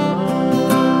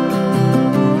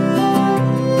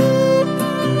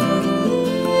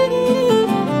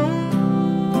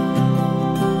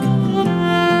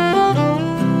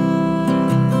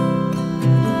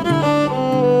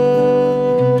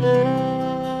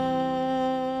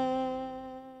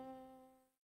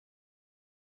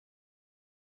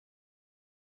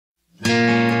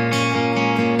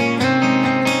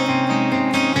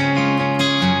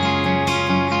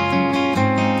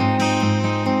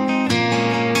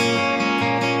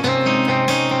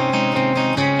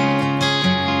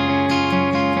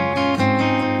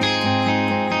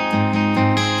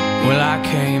Well, I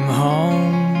came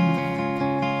home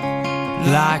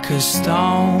like a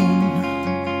stone,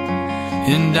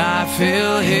 and I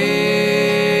fell heavy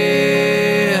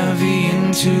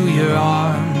into your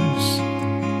arms.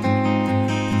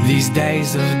 These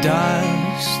days of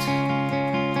dust,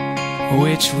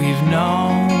 which we've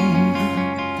known,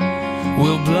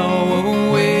 will blow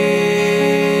away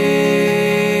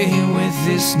with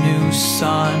this new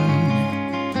sun.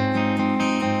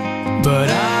 But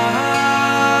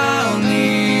I'll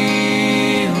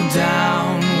kneel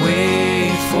down,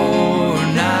 wait for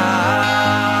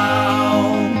now,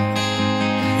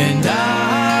 and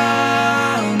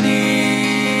I'll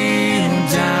kneel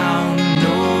down,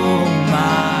 know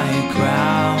my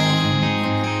ground,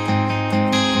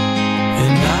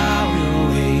 and I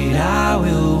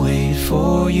will wait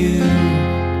for you,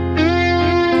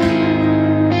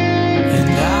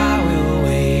 and I will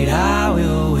wait.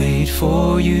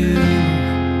 you.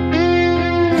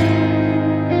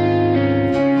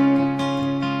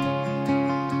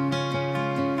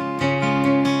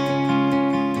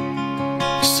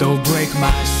 So break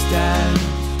my step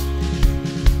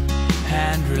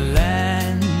and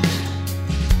relent.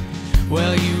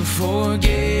 Well, you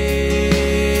forgave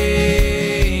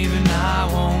and I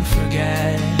won't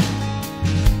forget.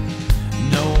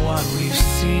 Know what we've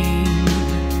seen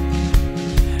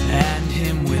and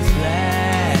him with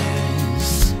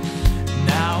less.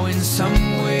 Now in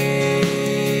some way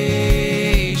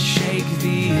shake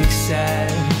the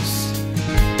excess.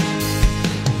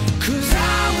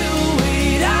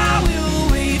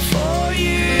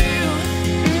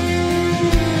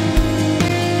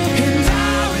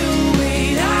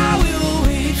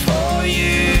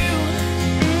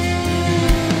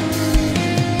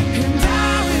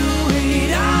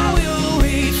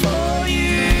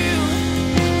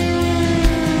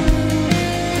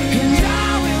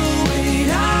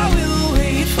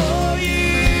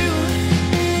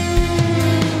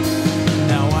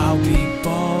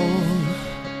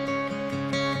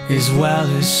 As well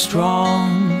as strong,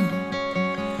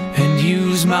 and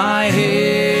use my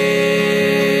head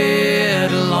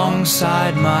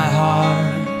alongside my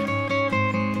heart.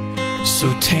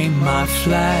 So tame my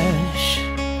flesh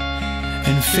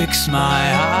and fix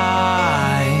my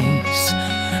eyes,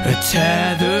 a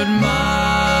tethered mind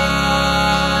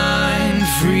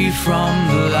free from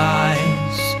the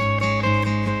lies.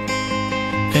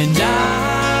 And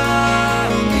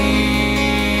I'll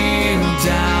kneel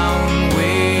down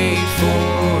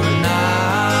for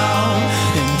now,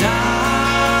 and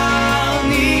I'll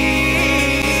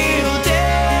kneel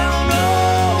down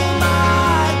on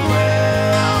my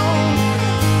ground.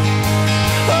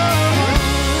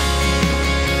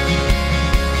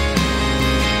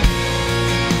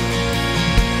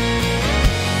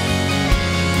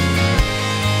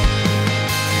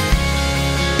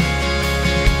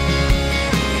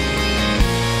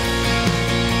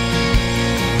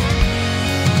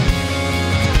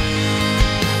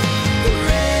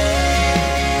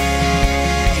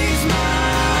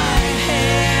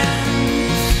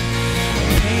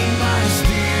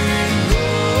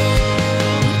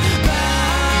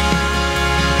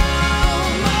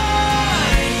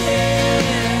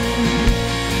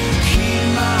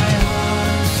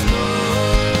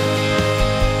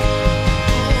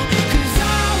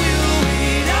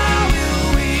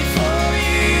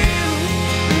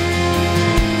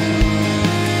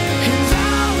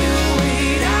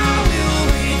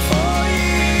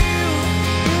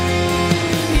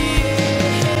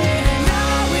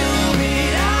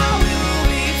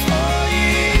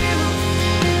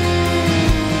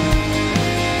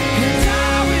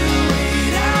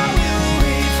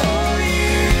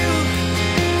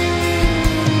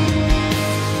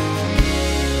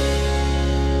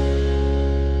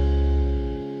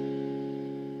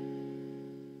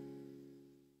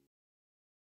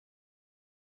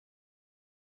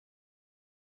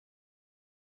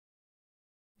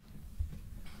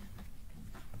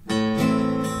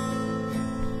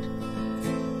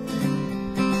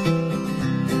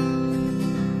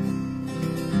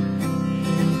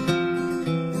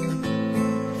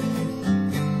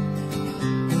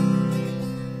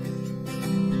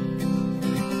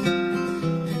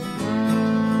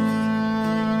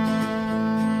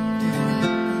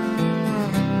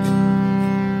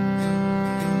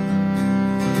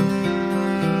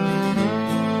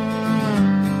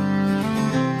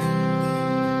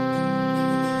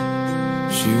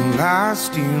 She'll lie,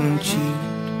 steal and cheat,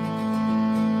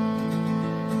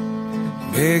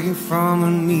 begging from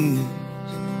her knees,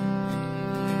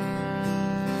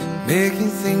 make you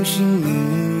think she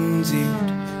means it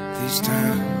this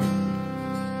time.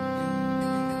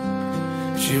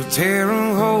 She'll tear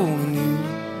a hole in you,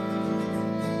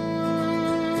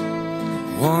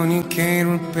 one you can't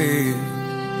repair.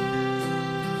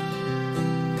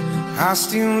 I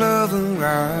still love her,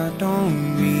 I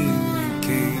don't really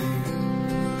care.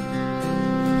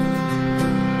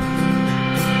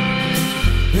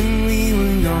 When we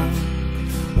were young,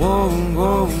 whoa,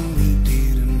 whoa, we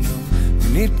didn't know.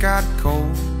 When it got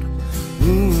cold,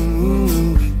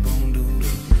 ooh, we bundled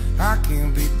up. I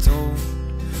can't be told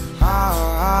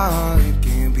how it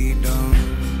can be done.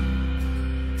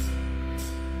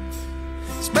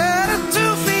 It's better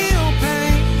to feel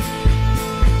pain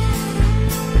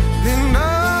than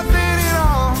nothing at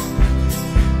all.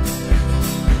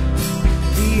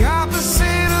 The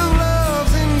opposite of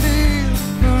love's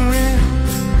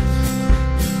indifference.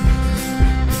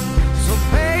 So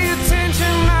pay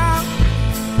attention now.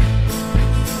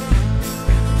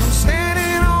 I'm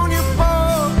standing on your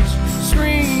porch,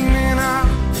 screaming out.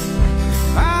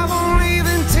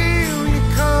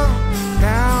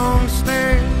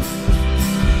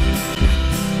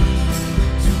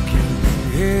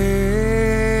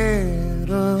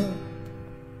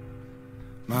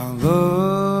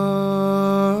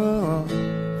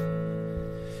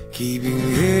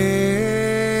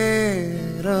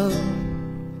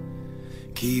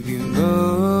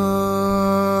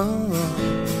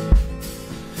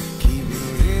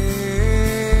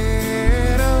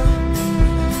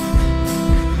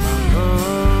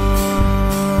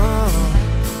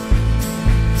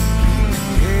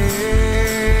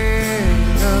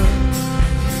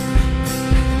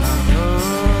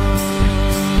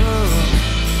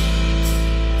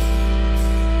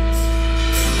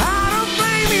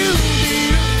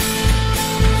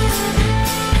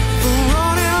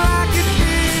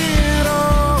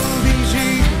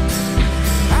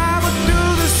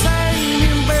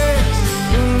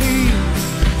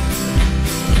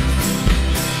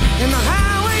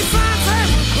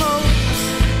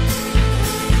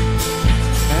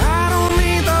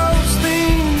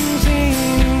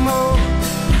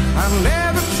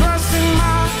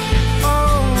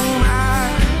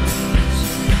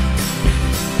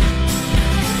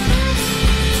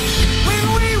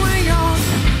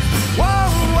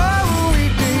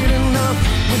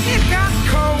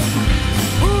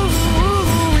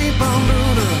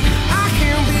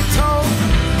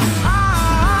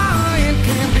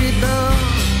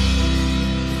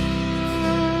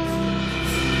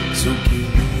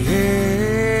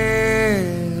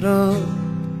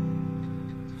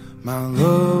 my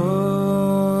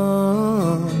love.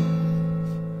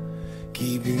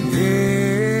 Keep your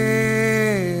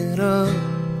head up,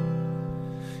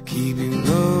 keep your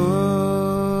love,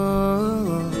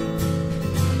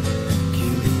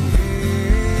 keep your head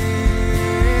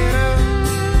up,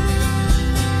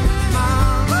 my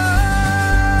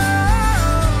love.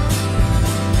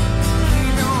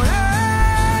 Keep your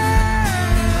head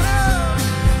up,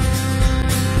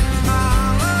 my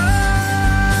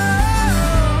love.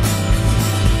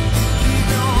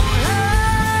 Keep your head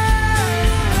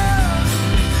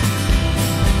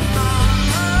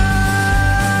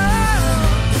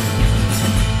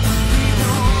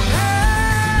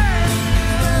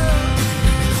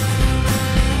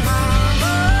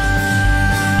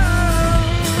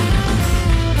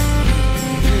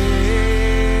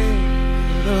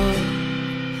up,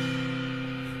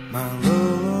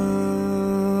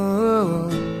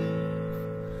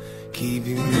 my keep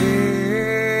your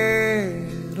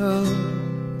head up,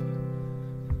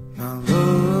 my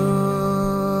love.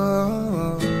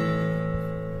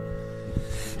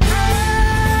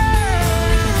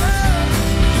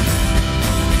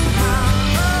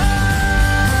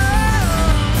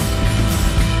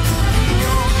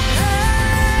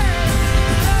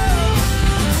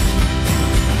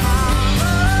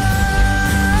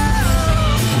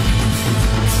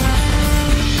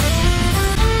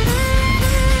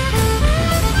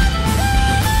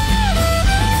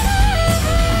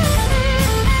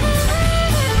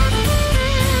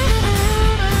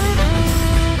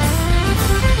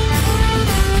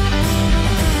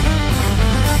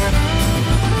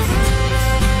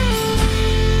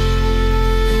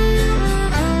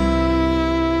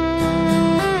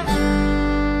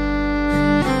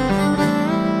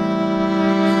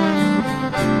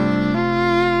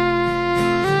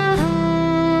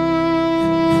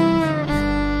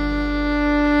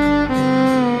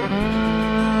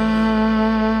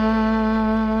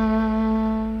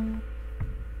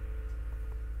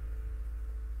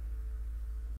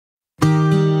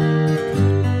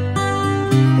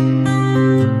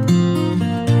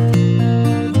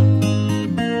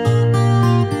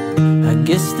 I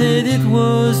guess that it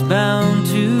was bound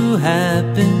to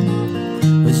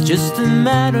happen, was just a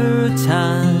matter of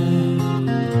time.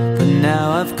 But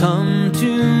now I've come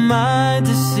to my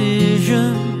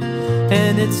decision,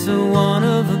 and it's a one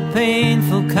of a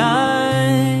painful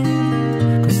kind.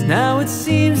 'Cause now it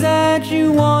seems that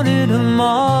you wanted a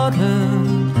martyr,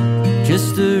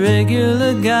 just a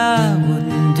regular guy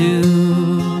wouldn't do.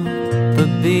 But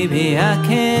baby, I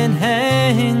can't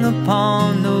hang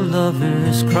upon no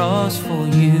lover's cross for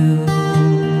you.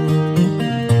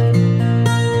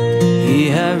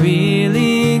 Yeah, I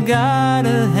really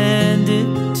gotta hand it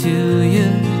to you,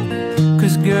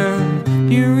 'cause girl,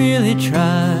 you really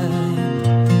tried.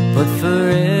 But for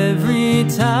every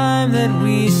time that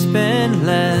we spent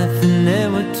laughing, there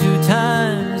were 2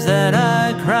 times that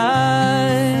I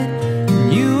cried.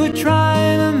 You were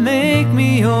trying to make me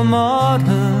your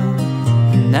martyr,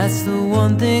 and that's the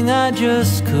one thing I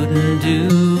just couldn't do.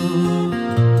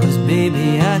 'Cause baby,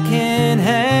 I can't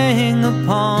hang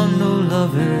upon no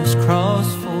lover's cross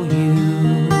for you.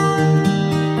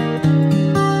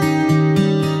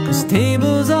 'Cause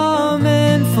tables are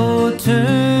meant for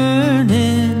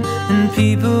turning, and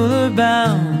people are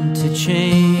bound to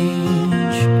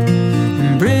change,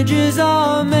 and bridges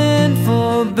are meant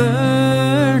for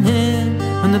burning,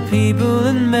 when the people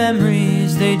and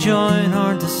memories they join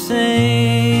aren't the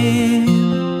same.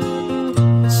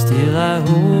 Still I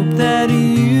hope that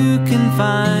you can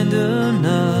find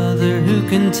another who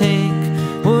can take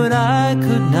what I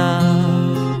could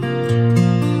not.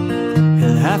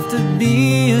 He'll have to be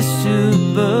a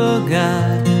super guy,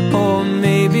 or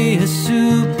maybe a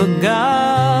super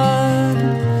god.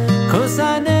 'Cause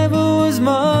I never was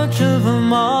much of a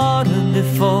martyr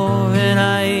before, and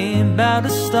I ain't about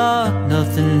to start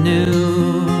nothing new.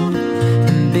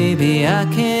 And baby, I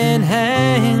can't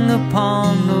hang upon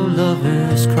no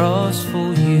lover's cross for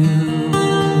you.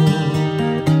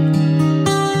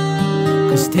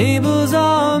 'Cause tables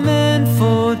are meant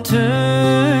for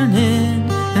turning,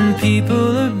 and people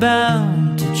are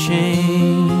bound to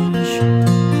change,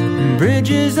 and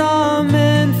bridges are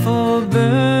meant for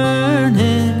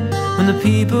burning, when the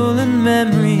people and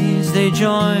memories they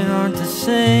join aren't the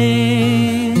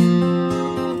same.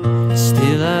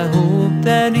 Still I hope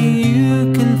that you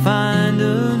can find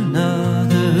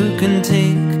another who can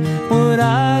take what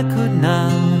I could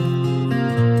not.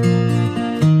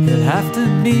 He'll have to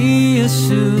be a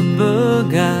super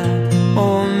guy,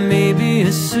 or maybe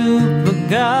a super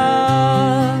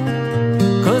god.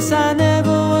 'Cause I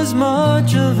never was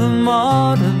much of a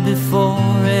martyr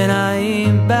before, and I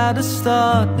ain't about gotta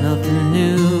start nothing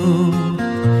new.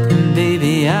 And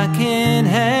baby, I can't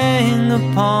hang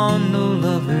upon no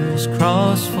lover's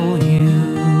cross for you.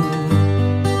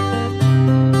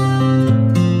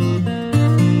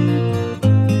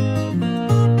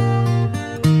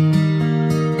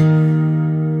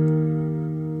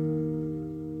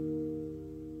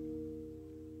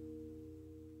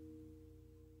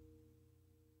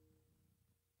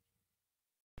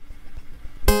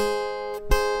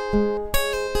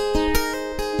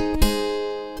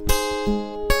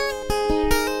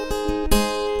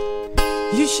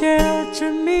 You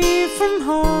shelter me from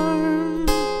harm,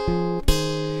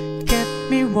 kept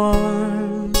me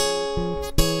warm,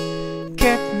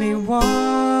 kept me warm.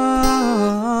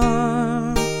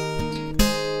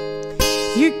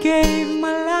 You gave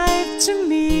my life to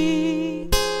me,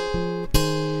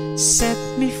 set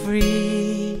me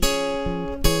free,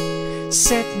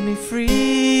 set me free.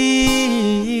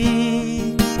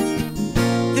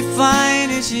 The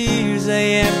finest years I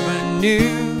ever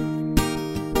knew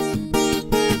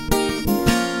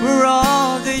were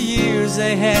all the years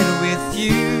I had with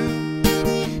you.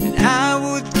 And I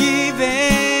would give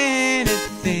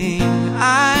anything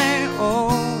I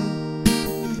own,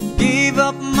 give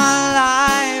up my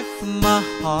life, my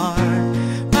heart,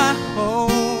 my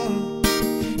home.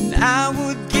 And I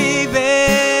would give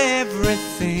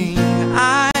everything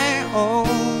I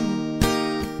own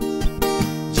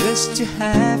just to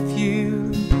have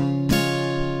you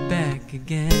back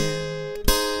again.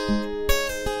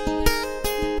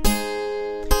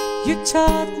 You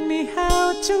taught me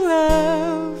how to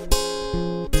love,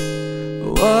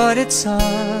 what it's of,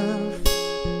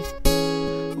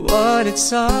 what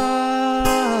it's of.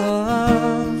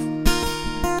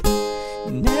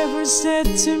 Never said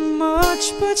too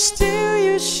much, but still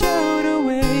you showed a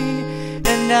way.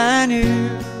 And I knew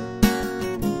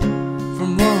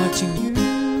from watching you,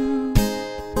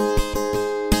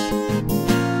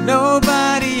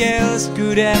 nobody else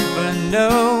could ever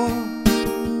know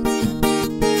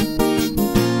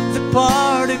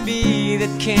part of me that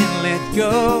can't let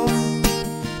go.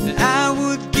 And I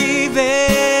would give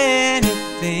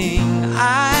anything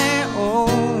I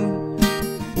own,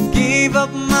 give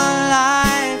up my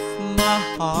life, my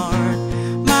heart,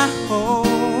 my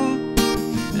home.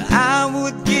 And I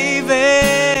would give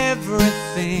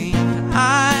everything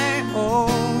I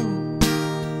own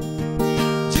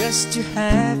just to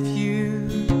have you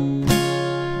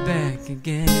back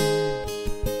again.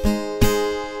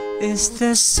 Is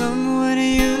there someone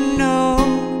you know,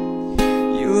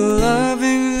 you're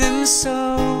loving them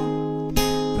so,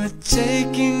 but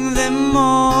taking them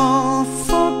all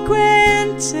for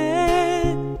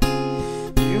granted?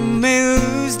 You may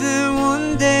lose them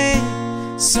one day,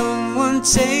 someone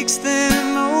takes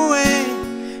them away,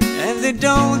 and they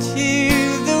don't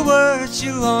hear the words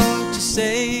you long to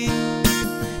say.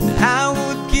 I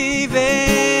would give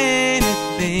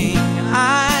anything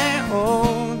I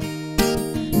own,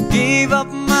 give up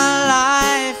my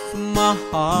life, my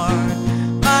heart,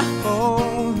 my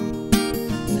home.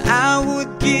 I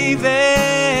would give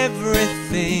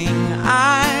everything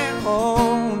I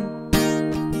own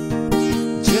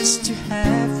just to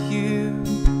have you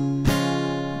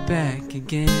back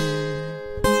again,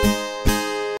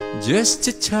 just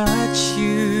to touch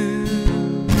you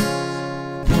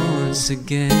once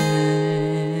again.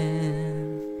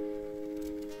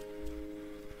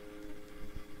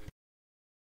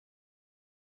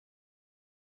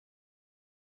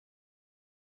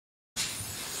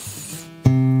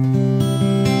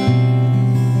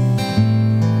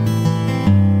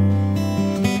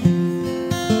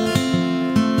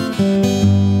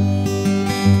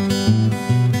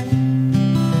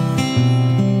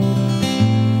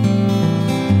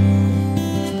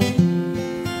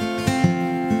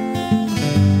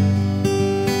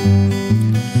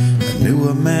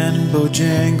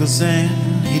 Bojangles and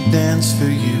he danced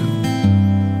for you.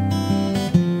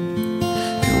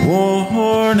 He wore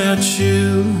worn-out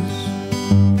shoes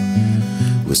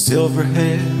with silver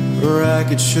hair, a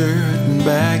ragged shirt and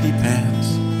baggy pants.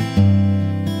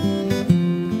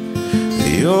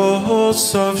 The old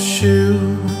soft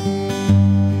shoe.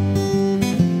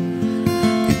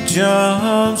 He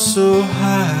jumped so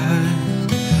high,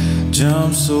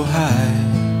 jumped so high.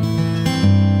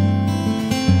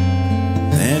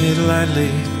 Then it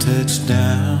lightly touched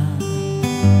down.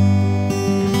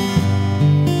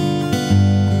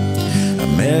 I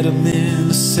met him in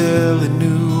the cell in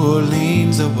New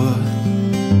Orleans. I was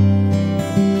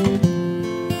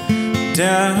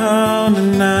down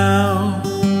and out.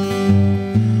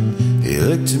 He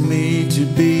looked to me to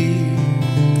be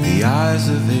the eyes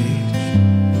of age.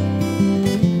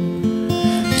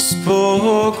 He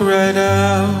spoke right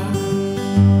out.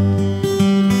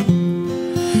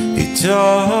 He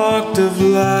talked of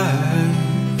life,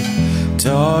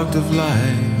 talked of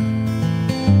life.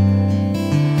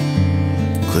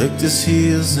 Clicked his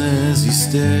heels as he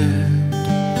stared.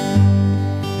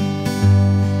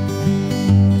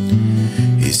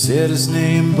 He said his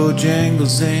name,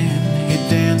 Bojangles, and he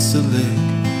danced a lick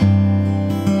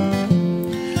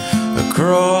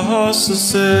across the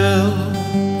cell.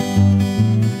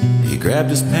 He grabbed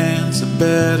his pants, a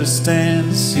better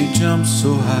stance, he jumped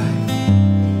so high.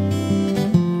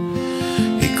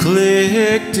 He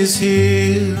clicked his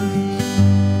heels,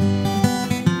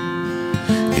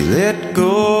 he let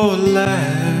go a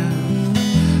laugh,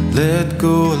 let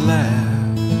go a laugh.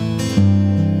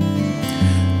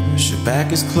 Shook back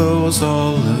his clothes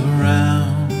all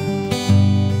around.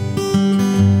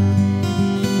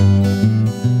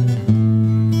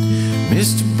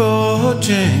 Mr.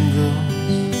 Bojangles,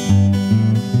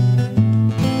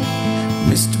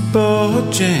 Mr.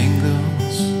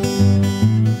 Bojangles,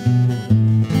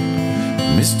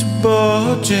 Mr.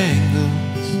 Bojangles,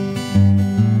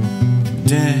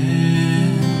 dance.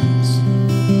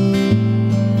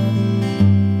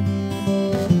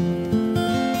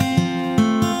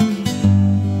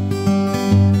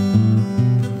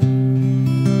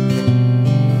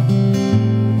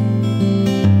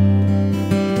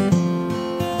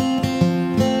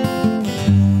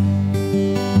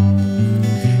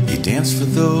 He danced for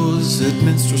those at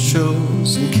minstrel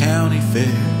shows and county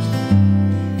fairs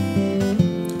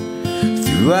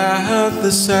throughout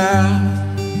the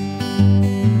South.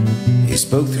 He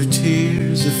spoke through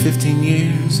tears of 15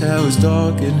 years, how his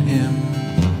dog and him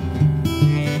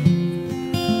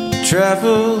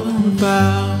traveled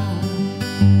about.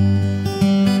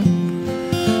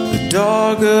 The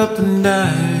dog up and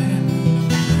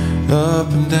died,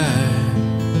 up and died.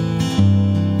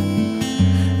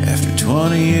 After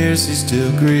 20 years he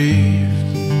still grieved.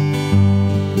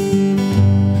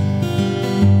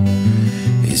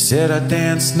 He said, I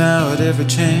dance now at every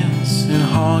chance in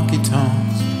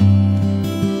honky-tonks,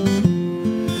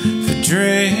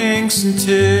 drinks and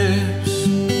tips,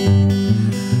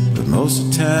 but most of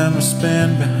the time I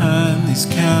spend behind these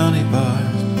county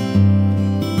bars,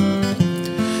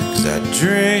 'cause I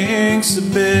drinks a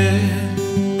bit.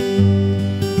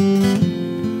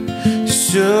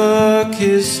 Shook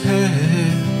his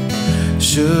head,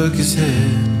 shook his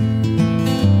head.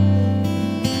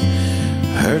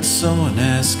 I heard someone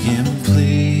ask him,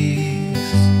 please.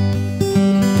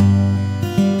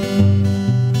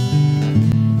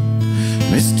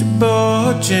 Mr.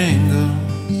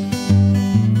 Bojangles,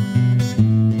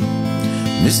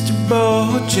 Mr.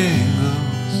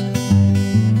 Bojangles,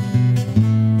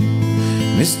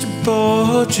 Mr.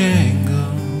 Bojangles,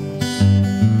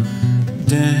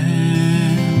 dance.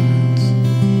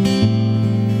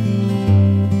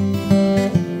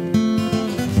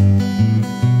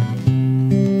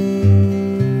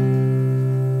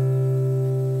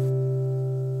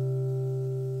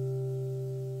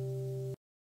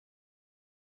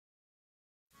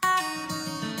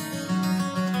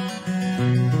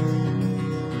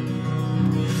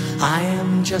 I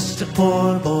am just a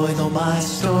poor boy, though my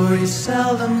story's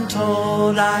seldom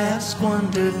told. I have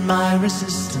squandered my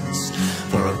resistance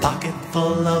for a pocket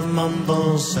full of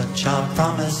mumbles, such are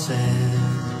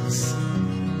promises.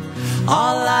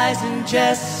 All lies and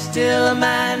jest, still a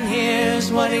man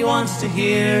hears what he wants to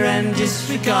hear and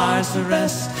disregards the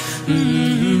rest.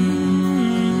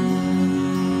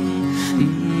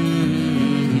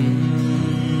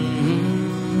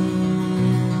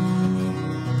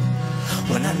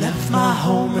 When I left my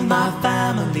home and my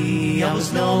family, I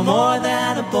was no more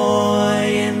than a boy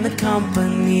in the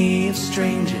company of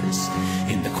strangers,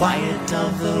 in the quiet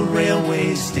of the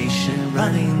railway station,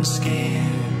 running scared,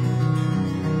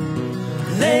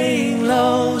 laying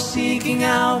low, seeking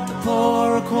out the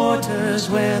poorer quarters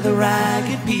where the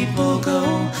ragged people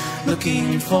go,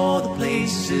 looking for the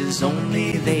places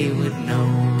only they would know.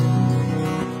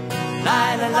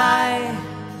 Lie, lie, lie.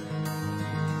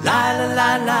 Lie, lie,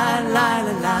 lie, lie, lie,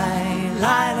 lie,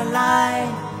 lie, lie, lie.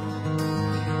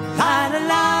 Lie,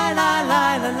 lie, lie, lie,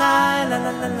 lie, lie, lie,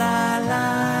 lie, lie,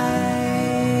 lie.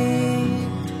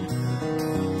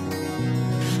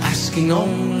 Asking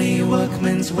only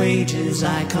workmen's wages,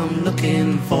 I come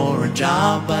looking for a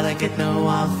job, but I get no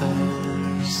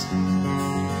offers.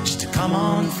 Just to come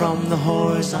on from the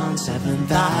whores on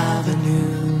 7th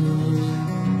Avenue.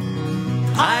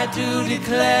 I do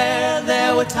declare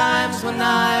there were times when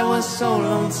I was so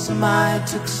lonesome I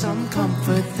took some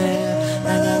comfort there.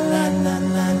 La la la la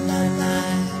la la la.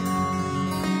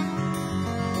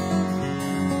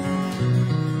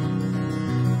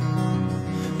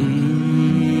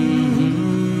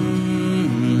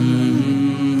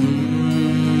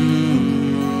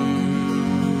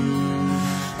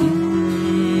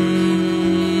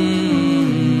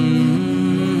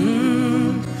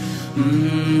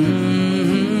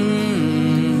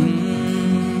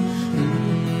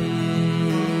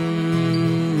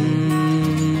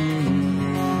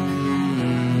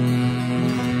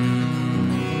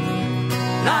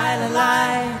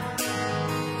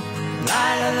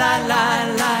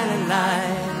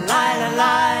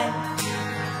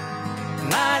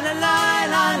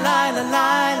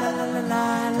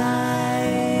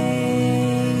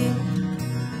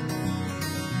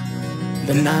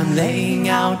 Then I'm laying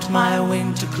out my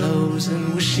winter clothes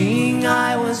and wishing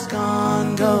I was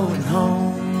gone, going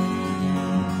home,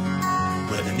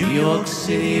 where the New York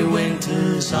City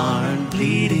winters aren't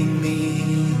bleeding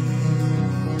me,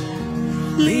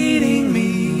 leading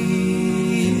me,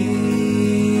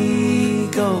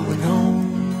 going home.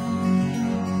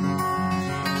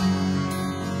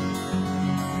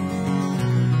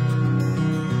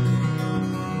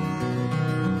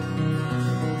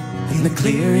 In the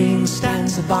clearing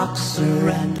stands a boxer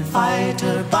and a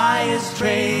fighter by his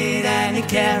trade, and he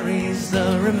carries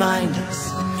the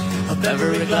reminders of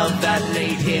every glove that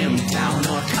laid him down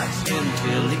or cut him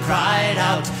till he cried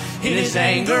out in his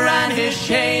anger and his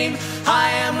shame, I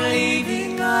am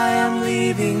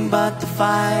leaving, but the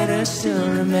fighter still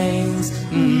remains.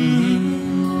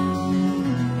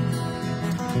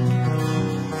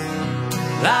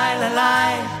 Lie, lie,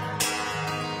 lie.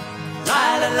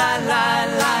 Lie, lie, lie, lie,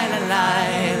 lie,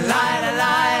 lie, lie, lie,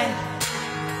 lie.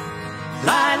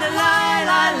 Lie, lie, lie,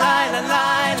 lie, lie, lie,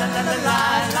 lie, lie,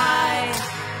 lie, lie.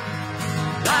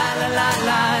 Lie, lie,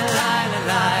 lie, lie, lie,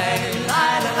 lie,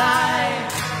 lie, lie, lie.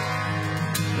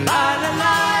 Lie, lie,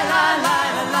 lie, lie,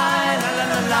 lie, lie,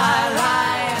 lie, lie,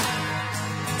 lie.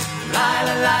 Lie,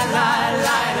 lie, lie, lie,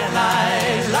 lie, lie,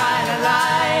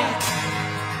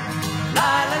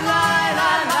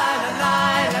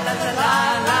 lie, lie,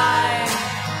 lie.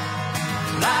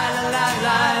 Lie, lie,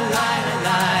 lie, lie,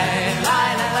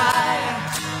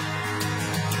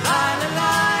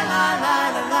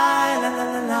 lie, lie,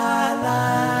 lie, lie,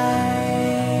 lie.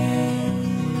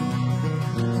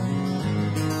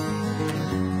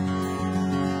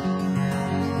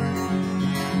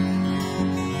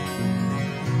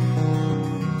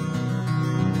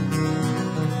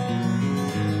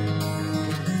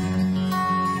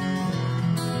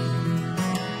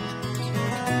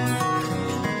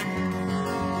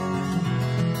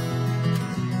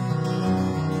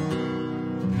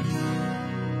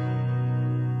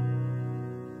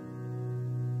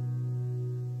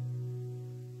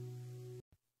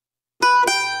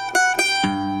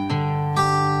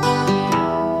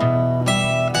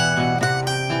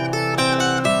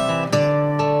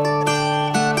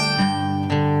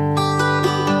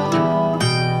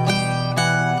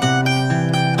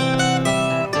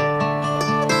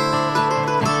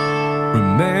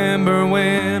 Remember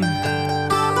when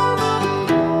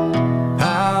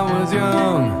I was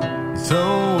young,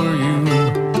 so were you,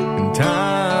 and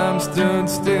time stood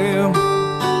still,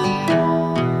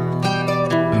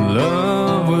 and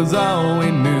love was all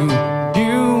we knew.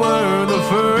 You were the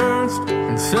first,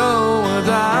 and so was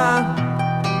I.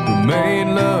 We made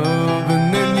love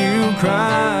and then you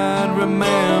cried.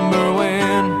 Remember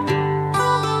when?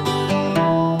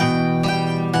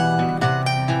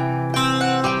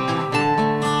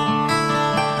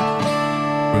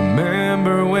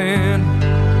 Remember when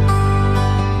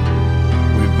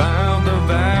we bound the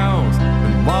vows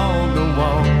and walled the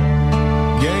wall,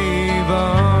 gave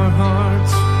our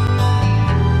hearts,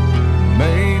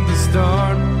 made the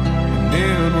start, and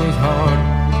it was hard.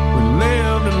 We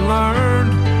lived and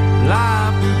learned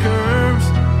life through curves.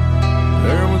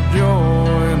 There was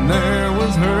joy and there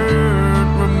was hurt.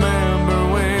 Remember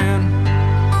when?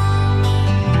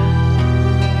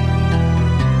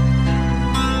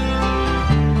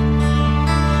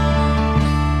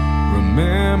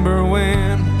 Remember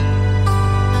when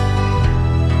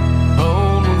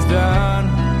old ones died,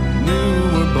 new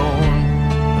were born,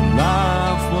 and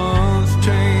life was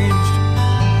changed,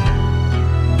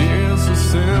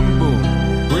 disassembled,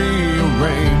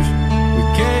 rearranged. We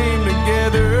came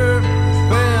together,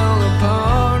 fell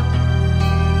apart,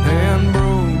 and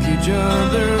broke each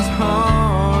other's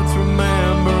hearts.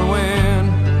 Remember when?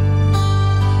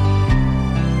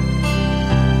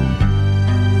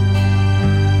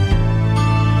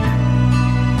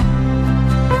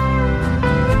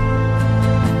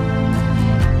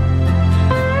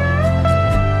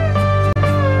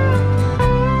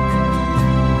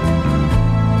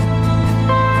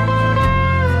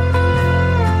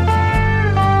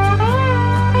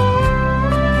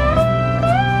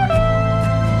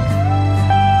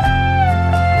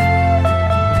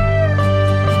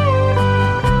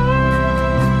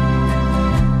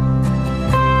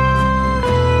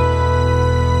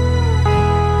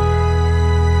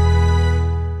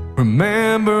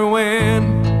 Remember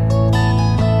when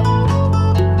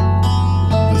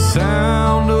the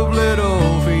sound of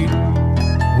little feet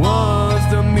was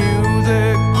the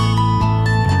music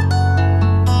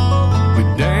we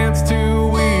danced to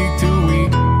week to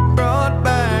week, brought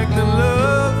back the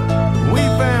love, we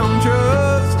found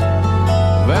trust,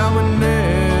 vowed we'd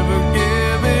never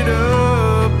give it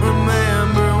up.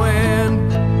 Remember when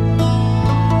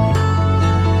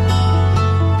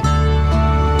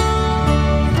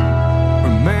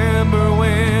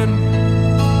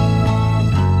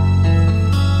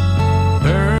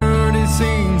it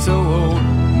seems so old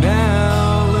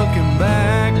now, looking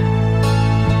back,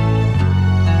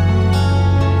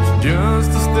 it's just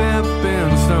a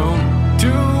stepping stone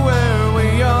to where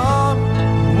we are,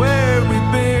 where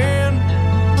we've been.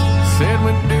 Said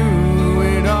we'd do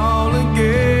it all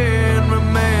again.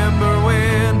 Remember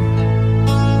when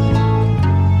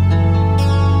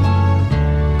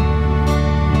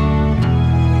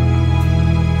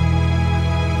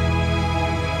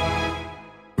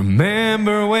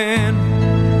Remember when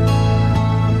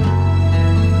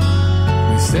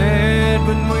we said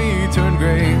when we turned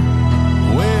gray,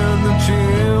 when the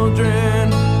children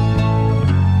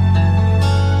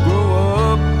grow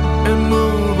up and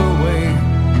move away,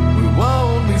 we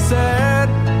won't be sad,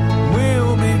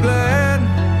 we'll be glad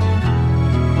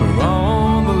for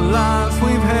all the lives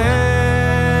we've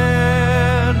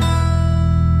had,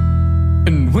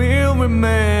 and we'll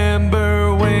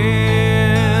remember when.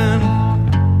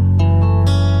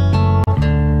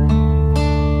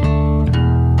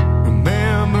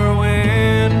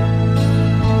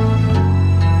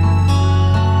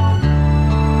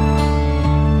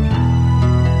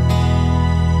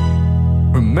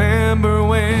 Remember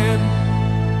when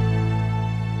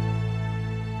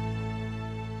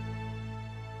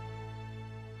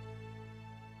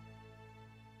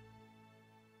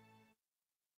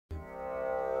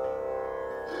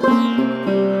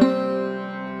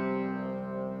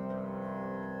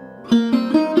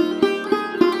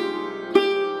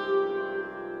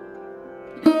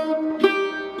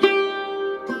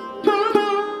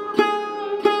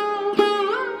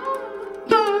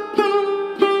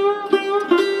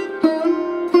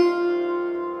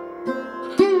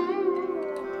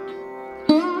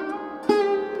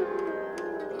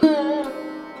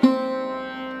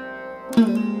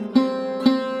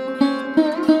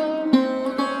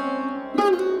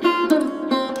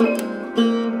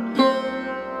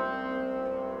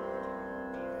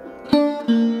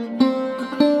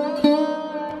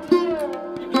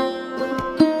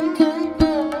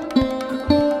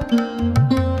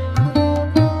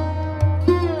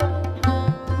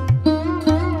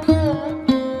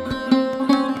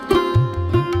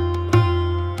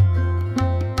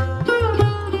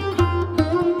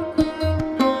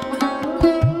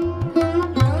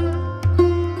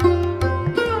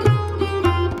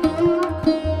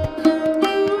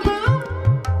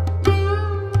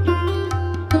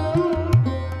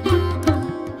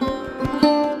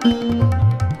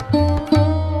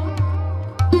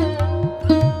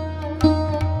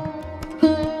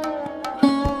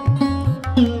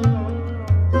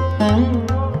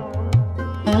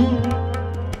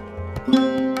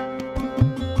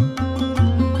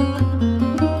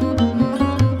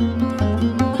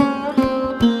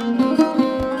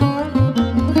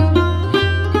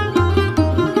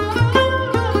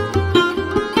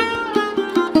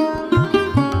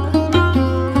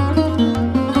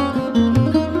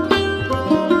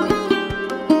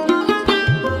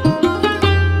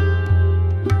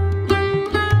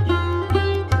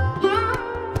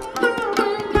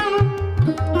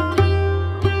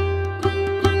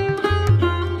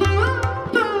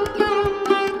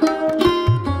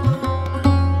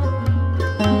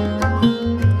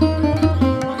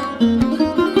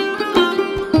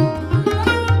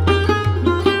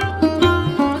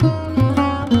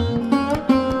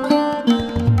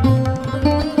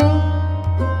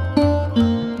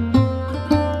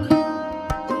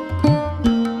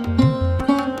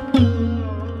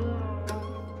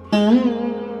Mm-hmm.